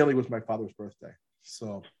coincidentally was my father's birthday.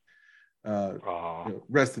 So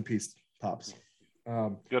rest in peace, Pops.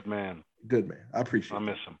 Good man. I appreciate it. I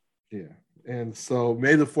miss him. Yeah. And so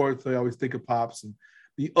May the 4th, I always think of Pops. And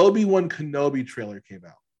the Obi-Wan Kenobi trailer came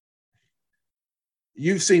out.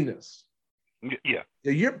 You've seen this. Yeah.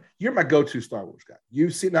 You're my go-to Star Wars guy.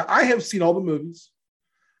 Now I have seen all the movies.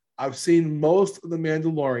 I've seen most of The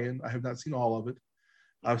Mandalorian. I have not seen all of it.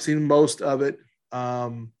 I've seen most of it. I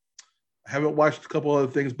haven't watched a couple other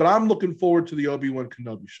things, but I'm looking forward to the Obi-Wan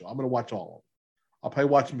Kenobi show. I'm going to watch all of them. I'll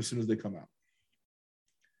probably watch them as soon as they come out.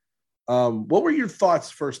 What were your thoughts,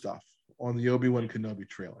 first off, on the Obi-Wan Kenobi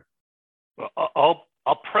trailer? Well,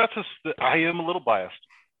 I'll preface that I am a little biased.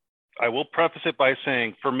 I will preface it by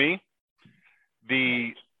saying, for me,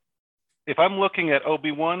 if I'm looking at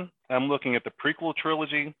Obi-Wan, I'm looking at the prequel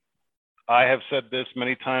trilogy. I have said this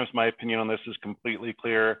many times. My opinion on this is completely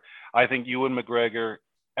clear. I think Ewan McGregor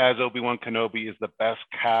as Obi-Wan Kenobi is the best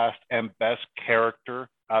cast and best character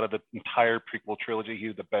out of the entire prequel trilogy. He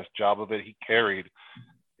did the best job of it. He carried,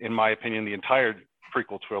 in my opinion, the entire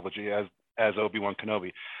prequel trilogy as Obi-Wan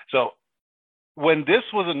Kenobi. So when this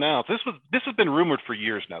was announced, this has been rumored for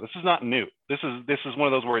years now. This is not new. This is one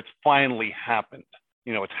of those where it's finally happened.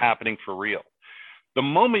 It's happening for real. The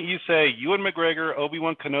moment you say Ewan McGregor,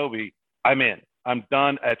 Obi-Wan Kenobi, I'm in. I'm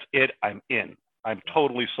done. That's it. I'm in. I'm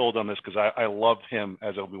totally sold on this because I loved him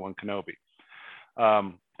as Obi-Wan Kenobi.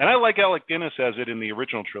 And I like Alec Guinness as it in the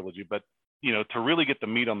original trilogy, but to really get the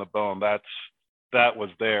meat on the bone, that was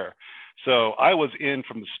there. So I was in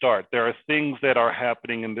from the start. There are things that are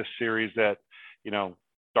happening in this series that,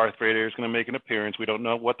 Darth Vader is going to make an appearance. We don't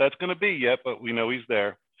know what that's going to be yet, but we know he's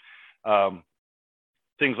there.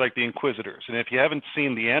 things like the Inquisitors. And if you haven't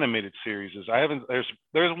seen the animated series,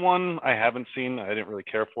 there's one I haven't seen, I didn't really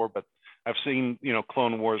care for, but I've seen,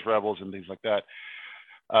 Clone Wars, Rebels, and things like that,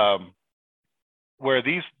 where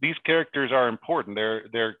these characters are important.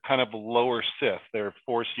 They're kind of lower Sith. They're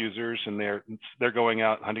Force users, and they're going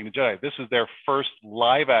out hunting the Jedi. This is their first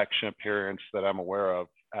live action appearance that I'm aware of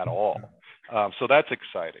at all. So that's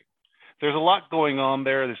exciting. There's a lot going on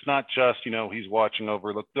there. It's not just, he's watching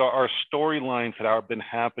over. Look, there are storylines that have been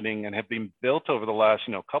happening and have been built over the last,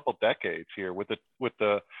 couple decades here with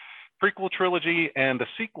the prequel trilogy and the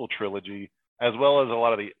sequel trilogy, as well as a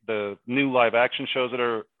lot of the new live action shows that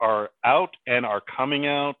are out and are coming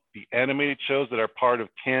out. The animated shows that are part of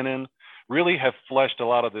canon really have fleshed a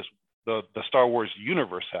lot of the Star Wars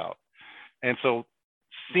universe out. And so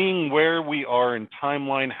seeing where we are in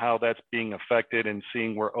timeline, how that's being affected, and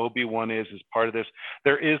seeing where Obi-Wan is part of this,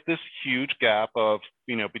 there is this huge gap of,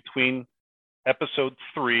 between episode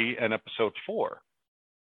 3 and episode 4,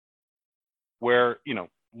 where,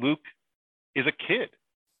 Luke is a kid.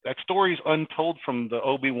 That story is untold from the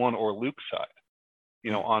Obi-Wan or Luke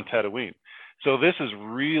side, on Tatooine. So this is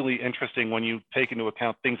really interesting when you take into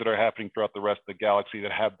account things that are happening throughout the rest of the galaxy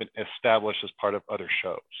that have been established as part of other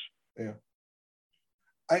shows. Yeah.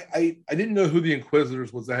 I didn't know who the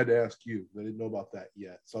Inquisitors was. I had to ask you. I didn't know about that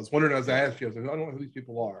yet. So I was wondering as I asked you, I was like, I don't know who these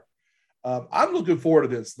people are. I'm looking forward to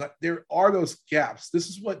this. There are those gaps. This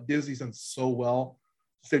is what Disney's done so well.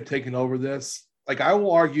 They've taken over this. Like, I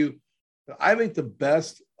will argue that I think the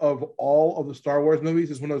best of all of the Star Wars movies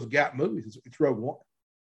is one of those gap movies. It's Rogue One.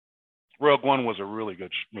 Rogue One was a really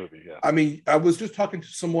good movie, yeah. I mean, I was just talking to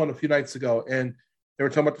someone a few nights ago, and they were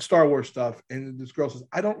talking about the Star Wars stuff, and this girl says,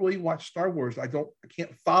 I don't really watch Star Wars. I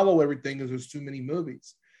can't follow everything because there's too many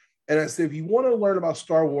movies. And I said, if you want to learn about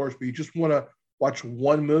Star Wars, but you just want to watch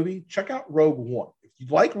one movie, check out Rogue One. If you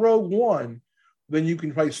like Rogue One, then you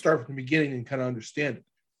can probably start from the beginning and kind of understand it.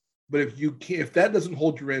 But if that doesn't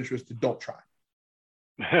hold your interest, then don't try.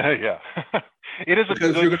 Yeah. It is a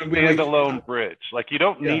good standalone bridge. Like, you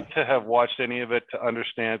don't need to have watched any of it to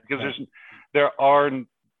understand, because there are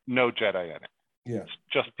no Jedi in it. Yeah, it's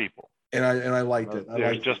just people, and I liked it.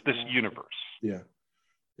 There's just this universe. Yeah.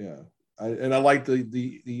 I liked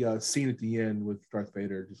the scene at the end with Darth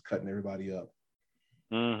Vader just cutting everybody up.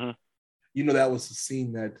 Mm-hmm. That was the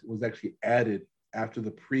scene that was actually added after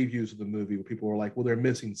the previews of the movie, where people were like, "Well, they're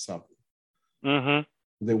missing something."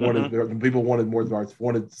 Mm-hmm. They wanted people wanted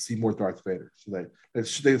to see more Darth Vader, so that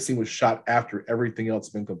scene was shot after everything else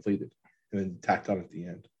had been completed and then tacked on at the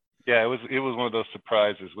end. Yeah, it was one of those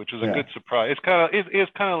surprises, which was a good surprise.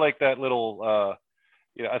 It's kind of like that little,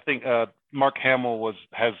 I think Mark Hamill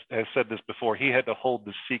has said this before. He had to hold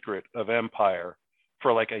the secret of Empire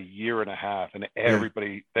for like a year and a half, and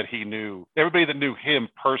everybody that knew him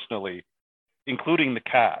personally, including the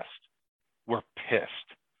cast, were pissed.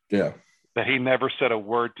 Yeah. That he never said a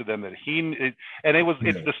word to them. It's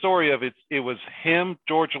the story of it. It was him,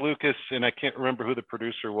 George Lucas, and I can't remember who the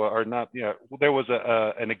producer was, or not. There was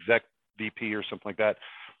an exec VP or something like that.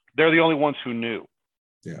 They're the only ones who knew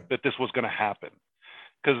that this was going to happen,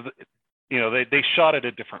 because they shot it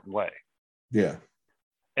a different way. Yeah,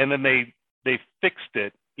 and then they fixed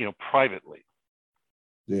it, privately.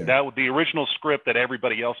 Yeah, that the original script that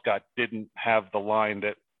everybody else got didn't have the line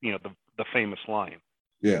that the famous line.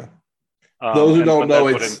 Yeah. Those who don't know,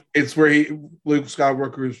 it's where Luke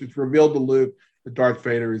Skywalker it's revealed to Luke that Darth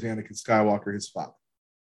Vader is Anakin Skywalker, his father.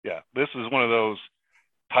 Yeah, this is one of those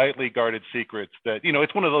tightly guarded secrets that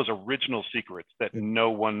it's one of those original secrets that no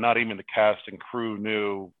one, not even the cast and crew,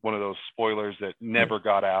 knew. One of those spoilers that never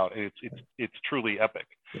got out. It's truly epic.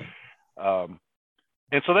 Yeah.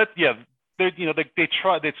 And so that they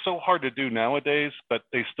try. It's so hard to do nowadays, but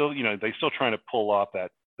they still trying to pull off that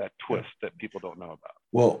twist that people don't know about.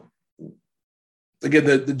 Well, again,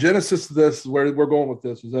 the genesis of this, where we're going with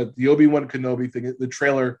this, is that the Obi-Wan Kenobi thing, the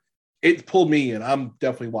trailer, it pulled me in. I'm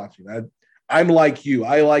definitely watching. I'm like you.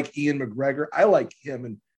 I like Ian McGregor. I like him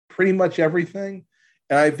in pretty much everything,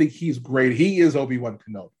 and I think he's great. He is Obi-Wan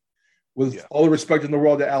Kenobi. With all the respect in the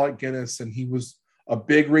world to Alec Guinness, and he was a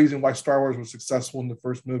big reason why Star Wars was successful in the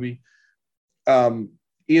first movie. Ian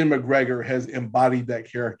McGregor has embodied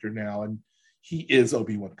that character now, and he is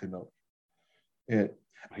Obi-Wan Kenobi. And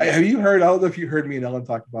have you heard? I don't know if you heard me and Ellen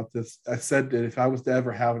talk about this. I said that if I was to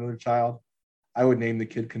ever have another child, I would name the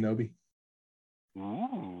kid Kenobi.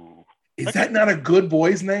 Ooh. Is that not a good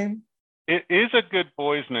boy's name? It is a good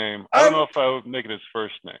boy's name. I don't know if I would make it his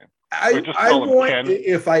first name.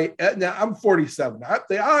 Now I'm 47.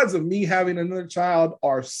 The odds of me having another child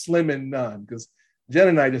are slim and none, because Jen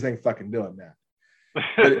and I just ain't fucking doing that.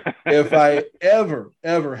 But if I ever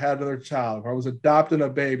had another child, if I was adopting a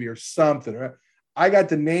baby or something, or I got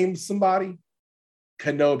to name somebody,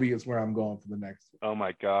 Kenobi is where I'm going for the next one. Oh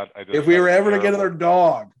my God. If we were ever to get another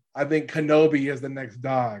dog, I think Kenobi is the next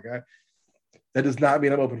dog. That does not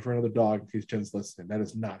mean I'm open for another dog in case Jen's listening. That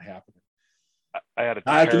is not happening. I had a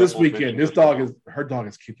after this weekend. Her dog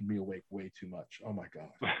is keeping me awake way too much. Oh my God.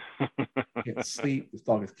 I can't sleep. This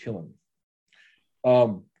dog is killing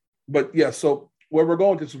me. But yeah, so where we're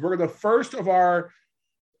going to, so we're the first of our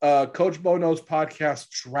Coach Bo Knows podcast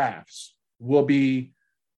drafts will be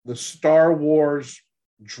the Star Wars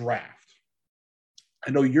draft.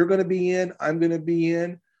 I know you're going to be in. I'm going to be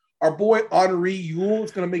in. Our boy Henri Yule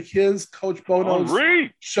is going to make his Coach Bo Knows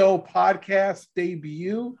show podcast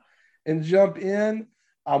debut and jump in.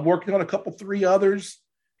 I'm working on three others,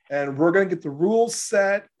 and we're going to get the rules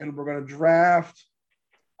set, and we're going to draft.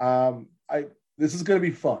 This is going to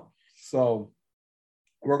be fun. So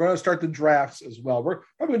we're going to start the drafts as well. We're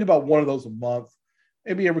probably going to do about one of those a month,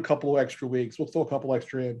 maybe every couple of extra weeks. We'll throw a couple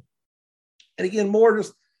extra in. And again,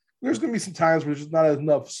 there's going to be some times where there's just not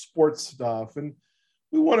enough sports stuff, and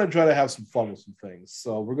we want to try to have some fun with some things.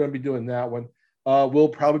 So we're going to be doing that one. We'll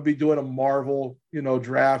probably be doing a Marvel,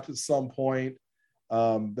 draft at some point.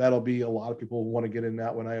 That'll be a lot of people who want to get in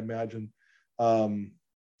that one, I imagine. And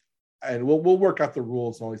we'll work out the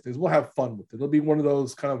rules and all these things. We'll have fun with it. It'll be one of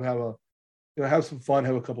those kind of have some fun,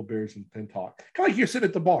 have a couple beers and talk. Kind of like you're sitting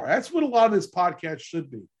at the bar. That's what a lot of this podcast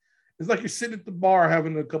should be. It's like you're sitting at the bar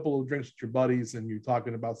having a couple of drinks with your buddies and you're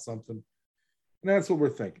talking about something. And that's what we're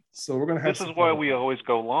thinking. So we're going to have This is why we always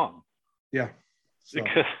go long. Yeah. So.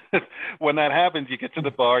 Because when that happens, you get to the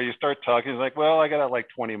bar, you start talking. It's like, well, I got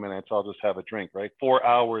 20 minutes. I'll just have a drink, right? 4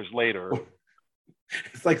 hours later.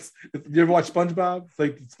 It's like, you ever watch SpongeBob? It's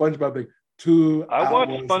like SpongeBob thing. 2 hours. I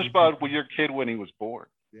watched SpongeBob with your kid when he was born.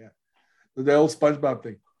 Yeah. The old SpongeBob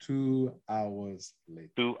thing. 2 hours later.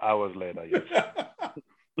 2 hours later, yes.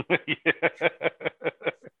 Yeah.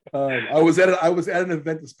 I was at an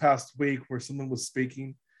event this past week where someone was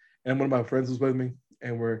speaking, and one of my friends was with me,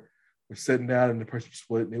 and we're sitting down, and the person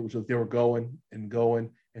split, and it was just they were going and going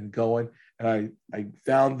and going, and I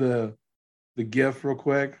found the GIF real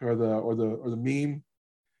quick or the meme.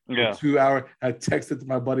 Yeah. 2 hour. I texted to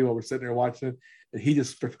my buddy while we're sitting there watching it, and he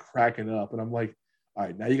just started cracking up, and I'm like, all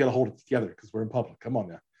right, now you got to hold it together because we're in public. Come on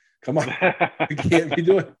now, come on, you can't be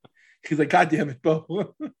doing. He's like, God damn it,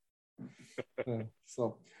 Bo.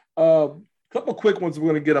 Couple quick ones we're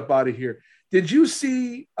going to get up out of here. Did you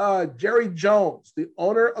see Jerry Jones, the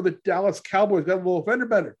owner of the Dallas Cowboys, got a little fender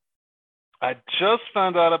bender? I just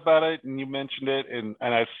found out about it, and you mentioned it, and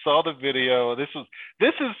I saw the video. This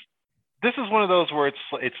is one of those where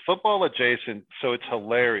it's football adjacent, so it's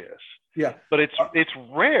hilarious. Yeah, but it's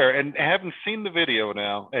rare, and having seen the video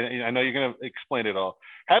now, and I know you're going to explain it all.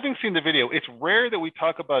 Having seen the video, it's rare that we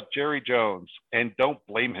talk about Jerry Jones and don't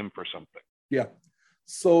blame him for something. Yeah.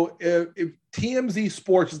 So if TMZ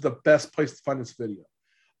Sports is the best place to find this video.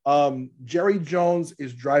 Jerry Jones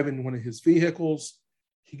is driving one of his vehicles.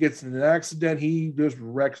 He gets in an accident. He just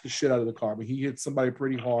wrecks the shit out of the car. I mean, he hits somebody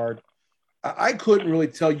pretty hard. I couldn't really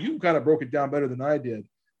tell. You kind of broke it down better than I did.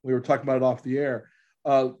 We were talking about it off the air.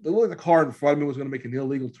 The car in front of me was going to make an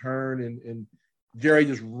illegal turn, and Jerry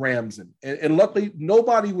just rams him. And luckily,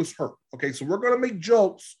 nobody was hurt. Okay, so we're going to make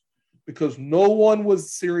jokes because no one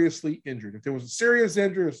was seriously injured. If there was a serious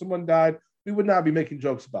injury or someone died, we would not be making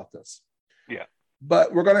jokes about this. Yeah.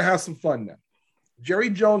 But we're going to have some fun now. Jerry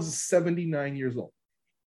Jones is 79 years old.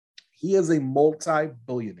 He is a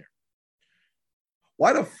multi-billionaire.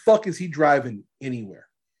 Why the fuck is he driving anywhere?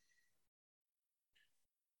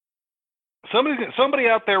 Somebody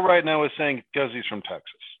out there right now is saying because he's from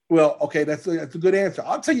Texas. Well, okay, that's a good answer.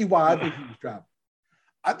 I'll tell you why I think he was driving.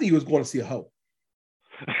 I think he was going to see a hoe.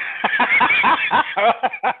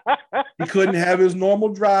 He couldn't have his normal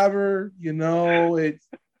driver, he couldn't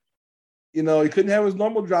have his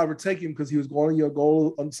normal driver take him because he was going to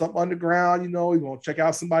go on something underground, he going to check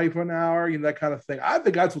out somebody for an hour, that kind of thing. I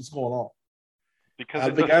think that's what's going on. Because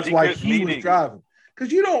I think that's why he was driving.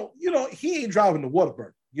 Because he ain't driving to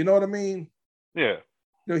Whataburger. You know what I mean? Yeah.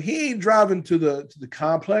 He ain't driving to the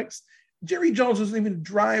complex. Jerry Jones doesn't even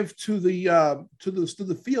drive to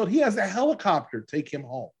the field. He has a helicopter take him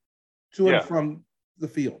home to and from the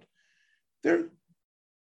field.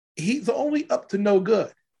 He's only up to no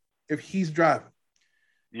good if he's driving.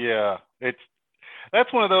 Yeah,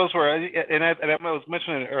 that's one of those where I was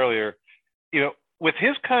mentioning it earlier. With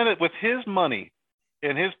his money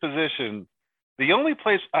and his position, the only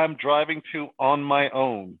place I'm driving to on my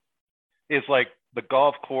own is like the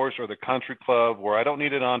golf course or the country club where I don't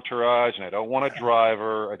need an entourage and I don't want a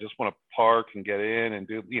driver. I just want to park and get in and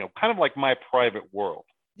do, kind of like my private world.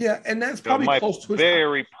 Yeah, and that's probably close to his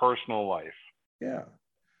very personal life. Yeah.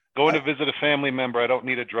 Going to visit a family member, I don't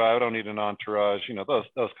need a driver, I don't need an entourage, those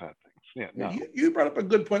kind of things. Yeah, no. You brought up a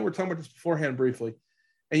good point. We're talking about this beforehand briefly.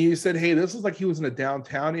 And you said, hey, this is like he was in a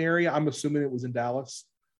downtown area. I'm assuming it was in Dallas.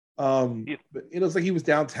 But it was like he was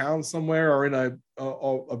downtown somewhere or in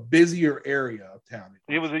a busier area of town.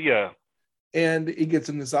 It was yeah. And he gets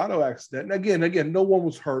in this auto accident. And again, no one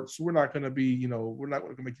was hurt. So we're not going to be, we're not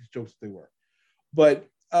going to make these jokes if they were. But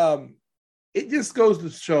it just goes to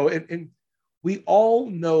show, and we all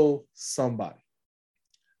know somebody.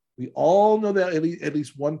 We all know that at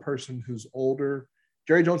least one person who's older.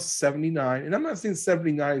 Jerry Jones is 79, and I'm not saying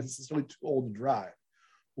 79 is necessarily too old to drive,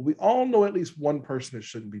 but we all know at least one person that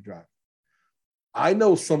shouldn't be driving. I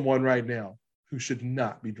know someone right now who should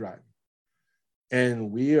not be driving,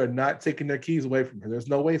 and we are not taking their keys away from her. There's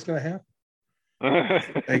no way it's going to happen.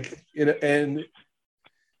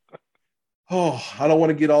 I don't want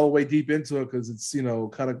to get all the way deep into it because it's, kind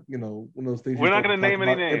of, one of those things. We're not going to name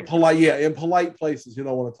any names. In polite places, you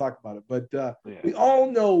don't want to talk about it. But we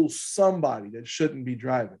all know somebody that shouldn't be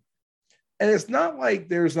driving. And it's not like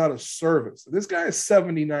there's not a service. This guy is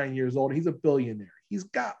 79 years old. He's a billionaire. He's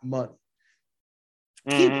got money.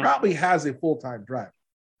 Mm-hmm. He probably has a full-time driver.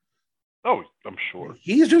 Oh, I'm sure.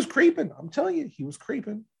 He's just creeping. I'm telling you, he was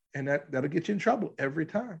creeping. And that'll get you in trouble every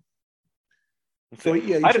time. So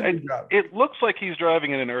it looks like he's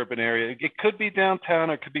driving in an urban area. It could be downtown,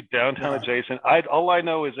 or it could be downtown adjacent. All I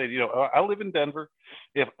know is that I live in Denver.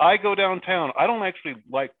 If I go downtown, I don't actually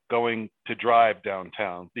like going to drive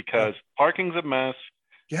downtown because parking's a mess.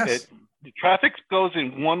 Yes, traffic goes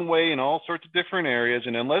in one way in all sorts of different areas,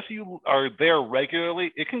 and unless you are there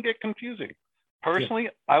regularly, it can get confusing. Personally,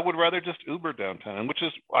 I would rather just Uber downtown, which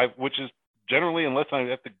is generally, unless I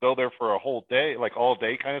have to go there for a whole day, like all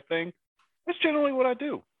day kind of thing. That's generally what I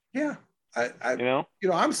do. Yeah.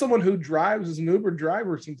 I'm someone who drives as an Uber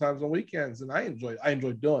driver sometimes on weekends, and I enjoy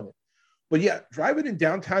doing it. But yeah, driving in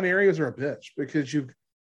downtown areas are a bitch because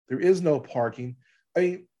there is no parking. I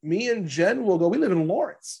mean, me and Jen will go, we live in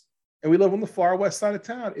Lawrence and we live on the far west side of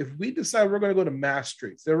town. If we decide we're going to go to Mass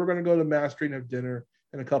Street, say we're going to go to Mass Street and have dinner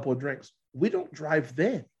and a couple of drinks, we don't drive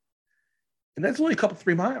then. And that's only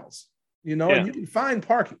 3 miles, and you can find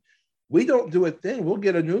parking. We don't do it then. We'll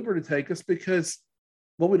get an Uber to take us because,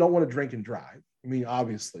 we don't want to drink and drive. I mean,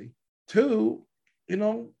 obviously. 2, we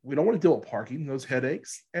don't want to deal with parking, those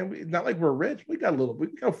headaches. And not like we're rich. We can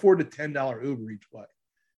afford a $10 Uber each way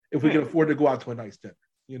if we can afford to go out to a nice dinner,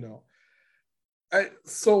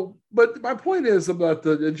 But my point is about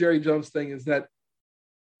the Jerry Jones thing is that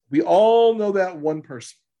we all know that one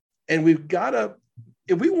person. And we've got to,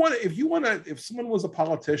 if someone was a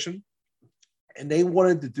politician, and they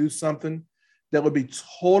wanted to do something that would be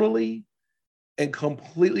totally and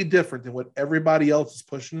completely different than what everybody else is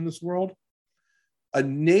pushing in this world, a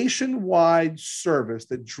nationwide service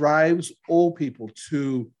that drives old people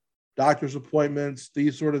to doctor's appointments,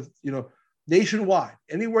 these sort of, nationwide,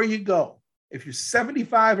 anywhere you go. If you're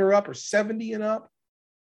 75 or up or 70 and up,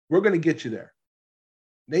 we're going to get you there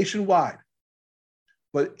nationwide.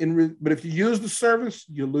 But if you use the service,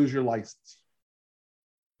 you lose your license.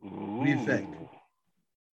 What do you think?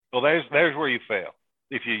 Well, there's where you fail.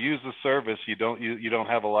 If you use the service, you don't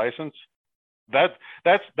have a license.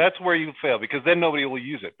 That's where you fail because then nobody will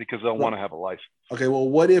use it because they'll want to have a license. Okay, well,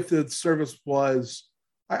 what if the service was?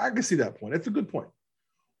 I can see that point. That's a good point.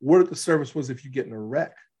 What if the service was if you get in a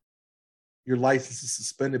wreck, your license is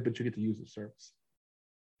suspended, but you get to use the service?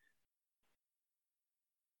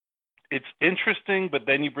 It's interesting, but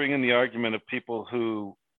then you bring in the argument of people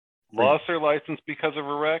who lost their license because of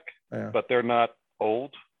a wreck, but they're not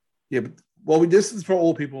old. Yeah, but this is for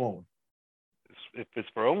old people only. If it's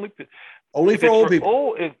for old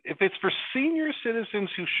people. If it's for senior citizens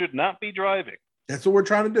who should not be driving. That's what we're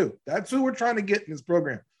trying to do. That's who we're trying to get in this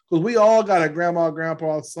program. Because we all got a grandma,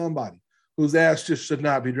 grandpa, somebody whose ass just should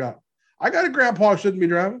not be driving. I got a grandpa who shouldn't be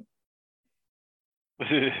driving.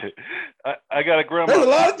 I got a grandma. There's a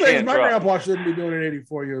lot of things my grandpa shouldn't be doing at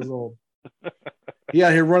 84 years old. He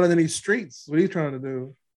out here running in these streets. What are you trying to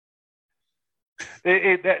do?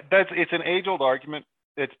 It's an age-old argument.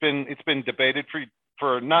 It's been debated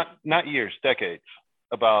for not years, decades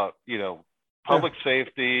about public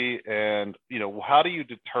safety and how do you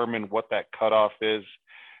determine what that cutoff is?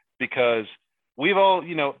 Because we've all,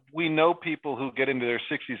 we know people who get into their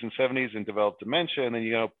 60s and 70s and develop dementia, and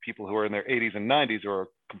then people who are in their 80s and 90s or are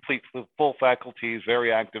complete full faculties,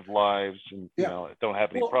 very active lives, and don't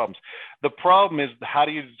have any problems. The problem is, how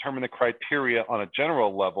do you determine the criteria on a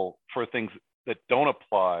general level for things that don't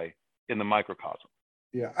apply in the microcosm?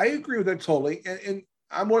 Yeah, I agree with that totally. And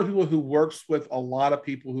I'm one of the people who works with a lot of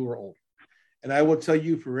people who are older. And I will tell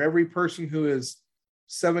you, for every person who is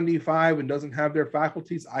 75 and doesn't have their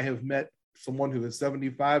faculties, I have met someone who is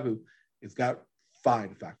 75 who has got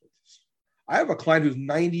fine faculties. I have a client who's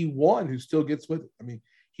 91 who still gets with it. I mean,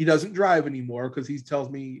 he doesn't drive anymore because he tells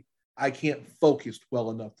me I can't focus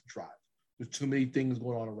well enough to drive. There's too many things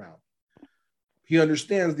going on around. He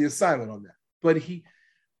understands the assignment on that, but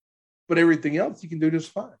everything else he can do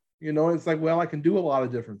just fine. It's like, well, I can do a lot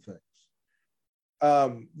of different things.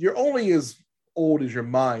 You're only as old as your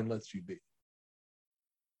mind lets you be.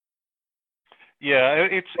 Yeah,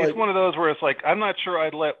 it's one of those where it's like, I'm not sure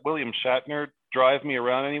I'd let William Shatner drive me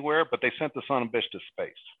around anywhere, but they sent the son of bitch to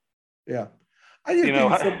space. Yeah, I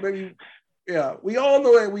just think maybe. Yeah, we all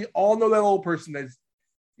know that. We all know that old person that's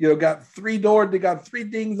got three doors. They got three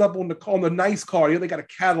things up on the nice car. They got a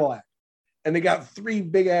Cadillac, and they got three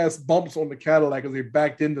big ass bumps on the Cadillac because they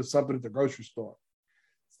backed into something at the grocery store.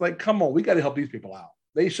 It's like, come on, we got to help these people out.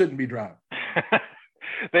 They shouldn't be driving.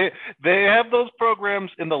 They have those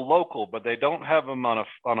programs in the local, but they don't have them on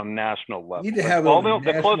a national level. You need to have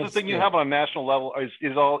the closest thing you have on a national level is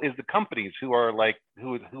the companies who are like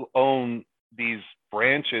who own these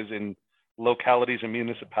branches in localities and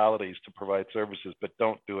municipalities to provide services, but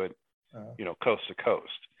don't do it, coast to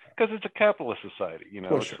coast, because it's a capitalist society.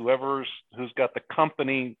 It's who's got the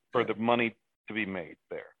company for the money to be made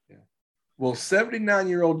there. Yeah. Well,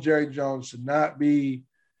 79-year-old Jerry Jones should not be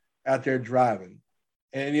out there driving.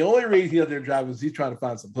 And the only reason he's out there driving is he's trying to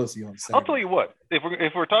find some pussy on Saturday. I'll tell you what,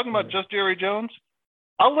 if we're talking about just Jerry Jones,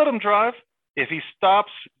 I'll let him drive if he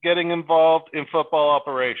stops getting involved in football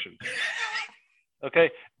operations.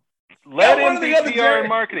 Okay? Let him be PR and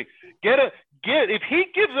marketing. If he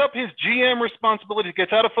gives up his GM responsibilities,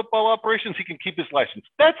 gets out of football operations, he can keep his license.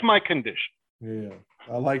 That's my condition. Yeah,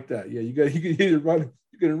 I like that. Yeah, you can either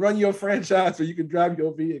run your franchise or you can drive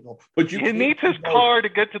your vehicle. But he needs his car to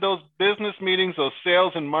get to those business meetings, those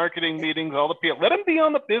sales and marketing meetings, all the PR. Let him be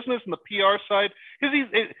on the business and the PR side, because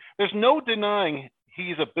there's no denying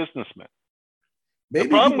he's a businessman. The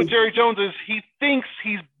problem with Jerry Jones is he thinks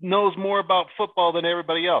he knows more about football than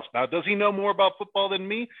everybody else. Now, does he know more about football than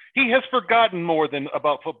me? He has forgotten more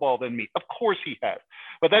about football than me. Of course he has.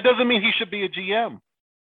 But that doesn't mean he should be a GM.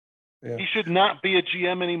 Yeah. He should not be a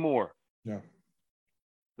GM anymore. Yeah.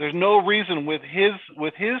 There's no reason with his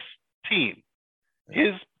team,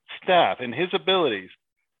 his staff, and his abilities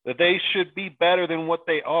that they should be better than what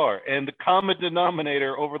they are. And the common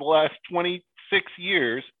denominator over the last 26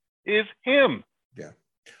 years is him. Yeah.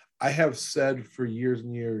 I have said for years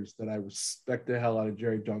and years that I respect the hell out of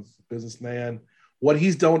Jerry Jones as a businessman. What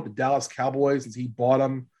he's done with the Dallas Cowboys since he bought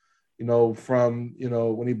them, from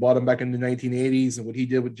when he bought them back in the 1980s, and what he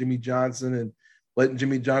did with Jimmy Johnson and letting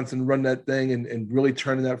Jimmy Johnson run that thing and really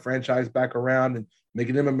turning that franchise back around and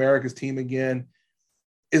making them America's team again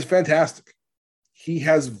is fantastic. He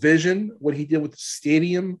has vision. What he did with the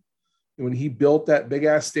stadium, when he built that big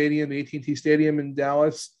ass stadium, the AT&T Stadium in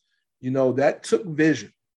Dallas, that took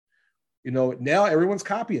vision. Now everyone's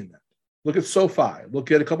copying that. Look at SoFi.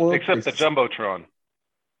 Look at a couple of except the Jumbotron.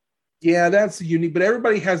 Yeah, that's unique, but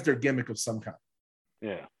everybody has their gimmick of some kind.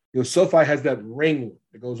 Yeah. SoFi has that ring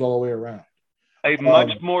that goes all the way around. A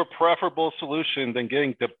much more preferable solution than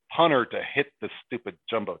getting the punter to hit the stupid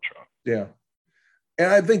Jumbotron. Yeah.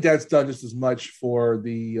 And I think that's done just as much for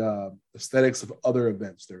the aesthetics of other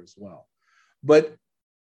events there as well. But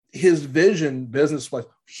his vision business-wise,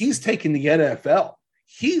 he's taken the NFL.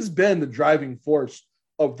 He's been the driving force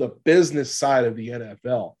of the business side of the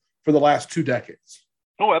NFL for the last 2 decades.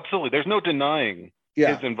 Oh, absolutely. There's no denying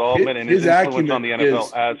his involvement and his influence on the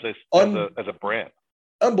NFL as a brand.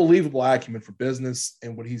 Unbelievable acumen for business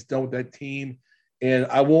and what he's done with that team. And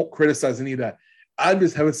I won't criticize any of that. I'm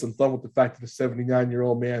just having some fun with the fact that the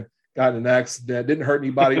 79-year-old man got in an accident, didn't hurt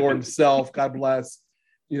anybody or himself, God bless,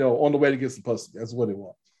 on the way to get some pussy. That's what it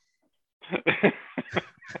was.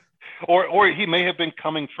 or he may have been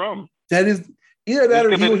coming from. That is either that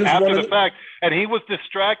or he was just after the fact, and he was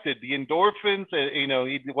distracted. The endorphins,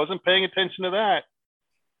 he wasn't paying attention to that.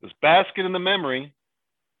 It was basking in the memory.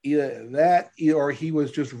 Either that, or he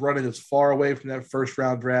was just running as far away from that first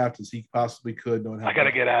round draft as he possibly could. I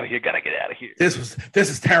gotta get out of here. This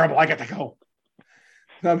is terrible. I got to go.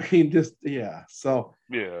 I mean, So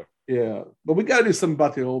yeah. But we got to do something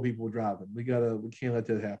about the old people driving. We can't let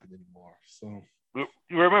that happen anymore. So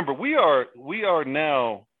remember, we are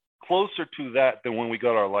now closer to that than when we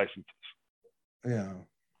got our licenses. Yeah.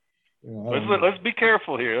 Let's be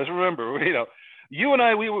careful here. Let's remember, you and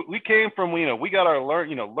I, we came from, we got our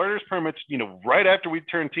learner's permits, right after we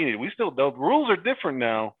turned teenage. We still, the rules are different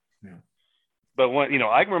now. Yeah. But when,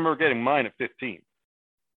 I remember getting mine at 15.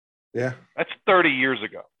 Yeah. That's 30 years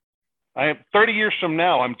ago. I am 30 years from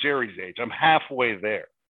now, I'm Jerry's age. I'm halfway there.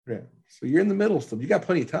 Yeah. So you're in the middle still. You got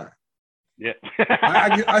plenty of time. Yeah.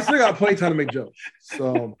 I still got plenty of time to make jokes.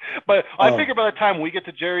 So, but I figure by the time we get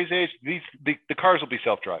to Jerry's age, the cars will be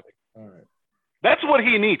self-driving. All right. That's what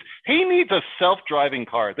he needs. He needs a self-driving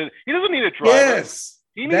car. He doesn't need a driver. Yes.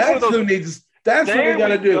 That's what we got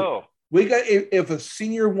to do. Go. We got if a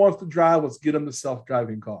senior wants to drive, let's get him the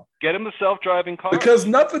self-driving car. Get him the self-driving car. Because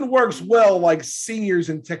nothing works well like seniors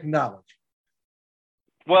in technology.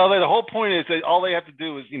 Well, the whole point is that all they have to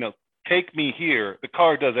do is, take me here. The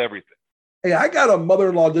car does everything. Hey, I got a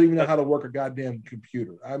mother-in-law who doesn't even know how to work a goddamn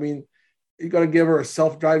computer. I mean, you're going to give her a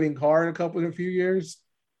self-driving car in a few years?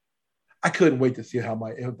 I couldn't wait to see how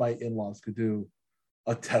my in-laws could do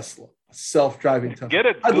a Tesla, a self-driving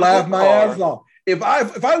Tesla. I'd laugh my ass off. If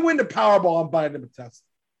I win the Powerball, I'm buying them a Tesla.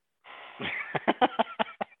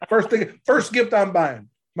 First gift I'm buying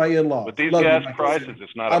my in-laws. But these gas prices,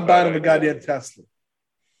 it's not. I'm buying them a goddamn Tesla.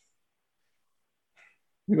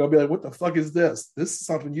 You're gonna be like, what the fuck is this? This is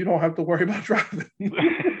something you don't have to worry about driving. You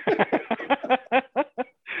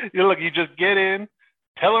just get in,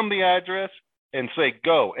 tell them the address, and say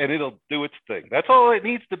go, and it'll do its thing. That's all it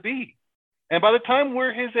needs to be. And by the time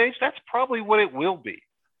we're his age, that's probably what it will be.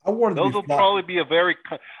 Those will probably be a very,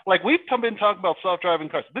 like we've been talking about self-driving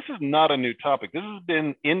cars. This is not a new topic. This has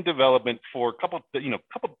been in development for a couple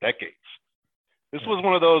decades. This was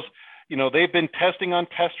one of those, they've been testing on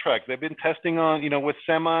test tracks. They've been testing on, with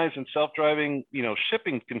semis and self-driving,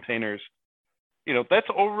 shipping containers. That's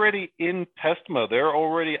already in test mode. They're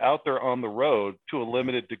already out there on the road to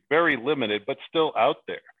very limited, but still out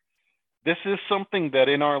there. This is something that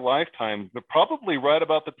in our lifetime, but probably right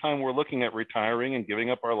about the time we're looking at retiring and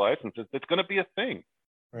giving up our licenses, it's going to be a thing.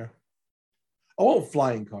 Yeah. I want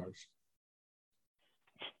flying cars.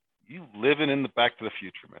 You living in the Back to the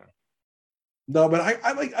Future, man. No, but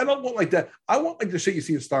I don't want like that. I want like the shit you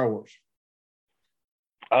see in Star Wars.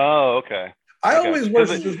 Oh, okay. I always wish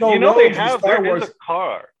there's no roads in Star Wars. There's a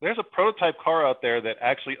car. There's a prototype car out there that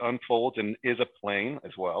actually unfolds and is a plane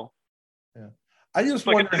as well. Yeah. I just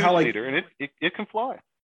wonder how and it can fly.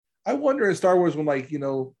 I wonder in Star Wars when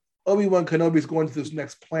Obi-Wan Kenobi's going to this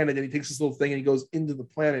next planet and he takes this little thing and he goes into the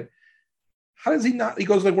planet. How does he not? He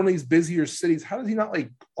goes to one of these busier cities. How does he not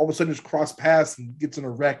all of a sudden just cross paths and gets in a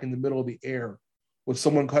wreck in the middle of the air with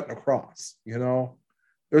someone cutting across? There's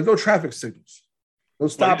no traffic signals. No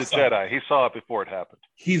stop. He's a Jedi. He saw it before it happened.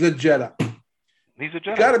 He's a Jedi. He's a Jedi.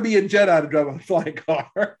 You got to be a Jedi to drive a flying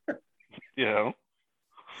car.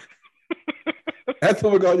 That's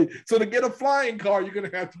what we're going to do. So to get a flying car, you're going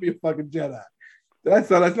to have to be a fucking Jedi.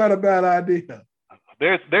 That's not a bad idea.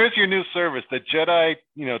 There's your new service, the Jedi,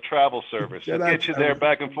 travel service. It gets you there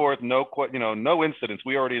back and forth. No incidents.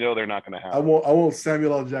 We already know they're not going to happen. I want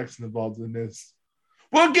Samuel L. Jackson involved in this.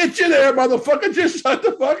 We'll get you there, motherfucker. Just shut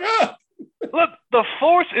the fuck up. Look, the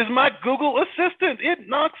Force is my Google Assistant. It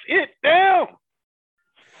knocks it down.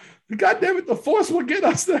 God damn it, the Force will get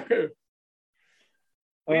us there.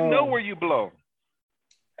 We know where you belong.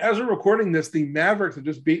 As we're recording this, the Mavericks have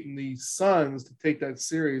just beaten the Suns to take that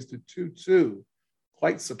series to 2-2.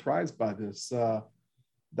 Quite surprised by this.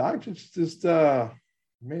 Doc just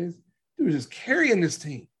carrying this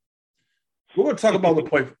team. We're going to talk about the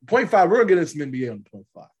point five. We're going to get into some NBA on point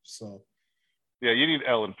five. So, yeah, you need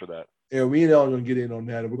Ellen for that. Yeah, me and Ellen are going to get in on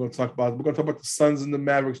that. And we're going to talk about the Suns and the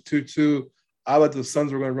Mavericks 2-2. I like the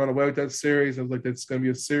Suns were going to run away with that series. I was like, that's going to be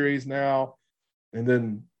a series now. And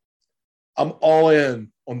then I'm all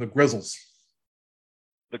in on the Grizzlies.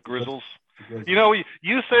 The Grizzlies.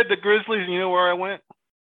 You said the Grizzlies, and you know where I went?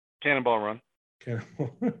 Cannonball Run.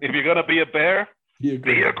 If you're going to be a bear, be a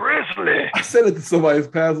Grizzly. I said it to somebody's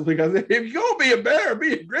past week. I said, if you're going to be a bear,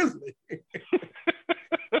 be a Grizzly.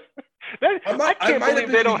 I can't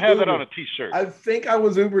believe they don't have that on a T-shirt. I think I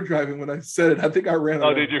was Uber driving when I said it. I think I ran.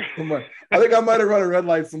 Oh, did you? I think I might have run a red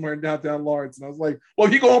light somewhere in downtown Lawrence, and I was like, "Well,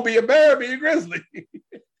 if you're gonna be a bear, be a Grizzly."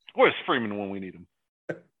 Where's Freeman when we need him?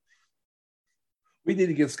 We need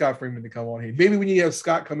to get Scott Freeman to come on here. Maybe we need to have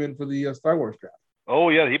Scott come in for the Star Wars draft. Oh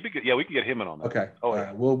yeah, he'd be good. Yeah, we can get him in on that. Okay. Oh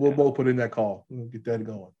yeah, we'll both put in that call. We'll get that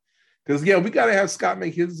going. Because we got to have Scott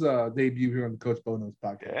make his debut here on the Coach Bono's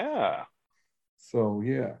podcast. Yeah. So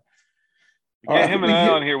yeah. Get him and I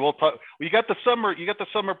on here. We'll talk. You got the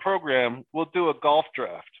summer program. We'll do a golf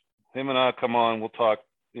draft. Him and I come on. We'll talk.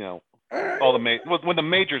 All the when the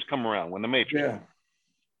majors come around. When the majors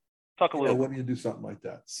talk a little. Let me do something like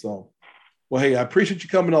that. So, well, hey, I appreciate you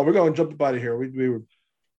coming on. We're going to jump about it here. We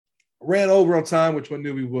ran over on time, which one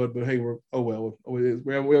knew we would, but hey, we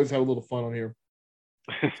always have a little fun on here.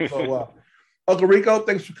 So, Uncle Rico,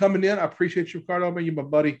 thanks for coming in. I appreciate you, Ricardo. Man, you're my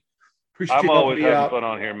buddy. I'm always having fun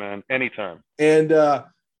on here, man. Anytime. And I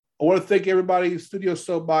want to thank everybody, Studio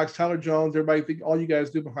Soapbox, Tyler Jones, everybody, all you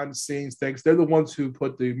guys do behind the scenes. Thanks. They're the ones who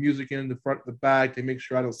put the music in the front, the back. They make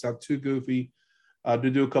sure I don't sound too goofy. To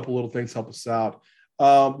do a couple little things, help us out.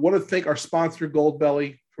 Want to thank our sponsor,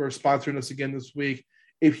 Goldbelly, for sponsoring us again this week.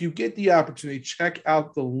 If you get the opportunity, check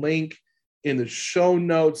out the link in the show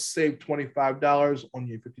notes. Save $25 on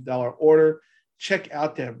your $50 order. Check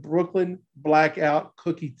out that Brooklyn Blackout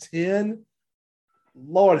Cookie 10.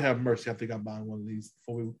 Lord have mercy. I think I'm buying one of these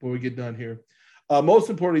before we get done here. Most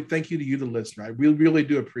importantly, thank you to you, the listener. I really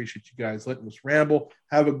do appreciate you guys letting us ramble.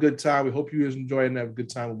 Have a good time. We hope you guys enjoy it and have a good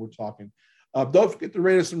time when we're talking. Don't forget to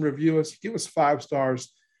rate us and review us. Give us 5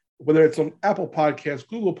 stars, whether it's on Apple Podcasts,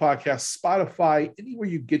 Google Podcasts, Spotify, anywhere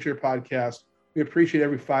you get your podcast. We appreciate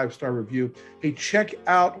every 5-star review. Hey, check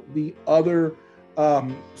out the other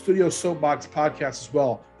Studio Soapbox podcasts as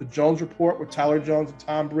well. The Jones Report with Tyler Jones and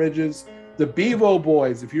Tom Bridges. The Bevo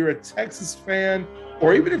Boys, if you're a Texas fan,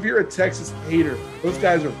 or even if you're a Texas hater, those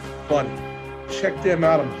guys are funny. Check them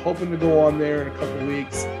out. I'm hoping to go on there in a couple of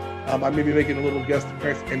weeks. I may be making a little guest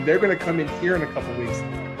appearance, and they're going to come in here in a couple of weeks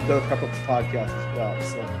to wrap up the podcast as well.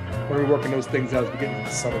 So we're working those things out as we get into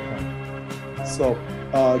the summertime. So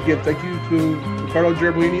again, thank you to Ricardo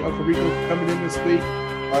Gerbolini, Uncle Rico, for coming in this week.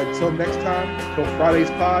 Until next time, until Friday's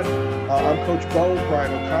pod, I'm Coach Bo,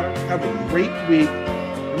 Brian O'Connor. Have a great week.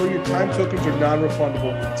 Remember, your time tokens are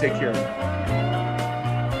non-refundable. Take care of them.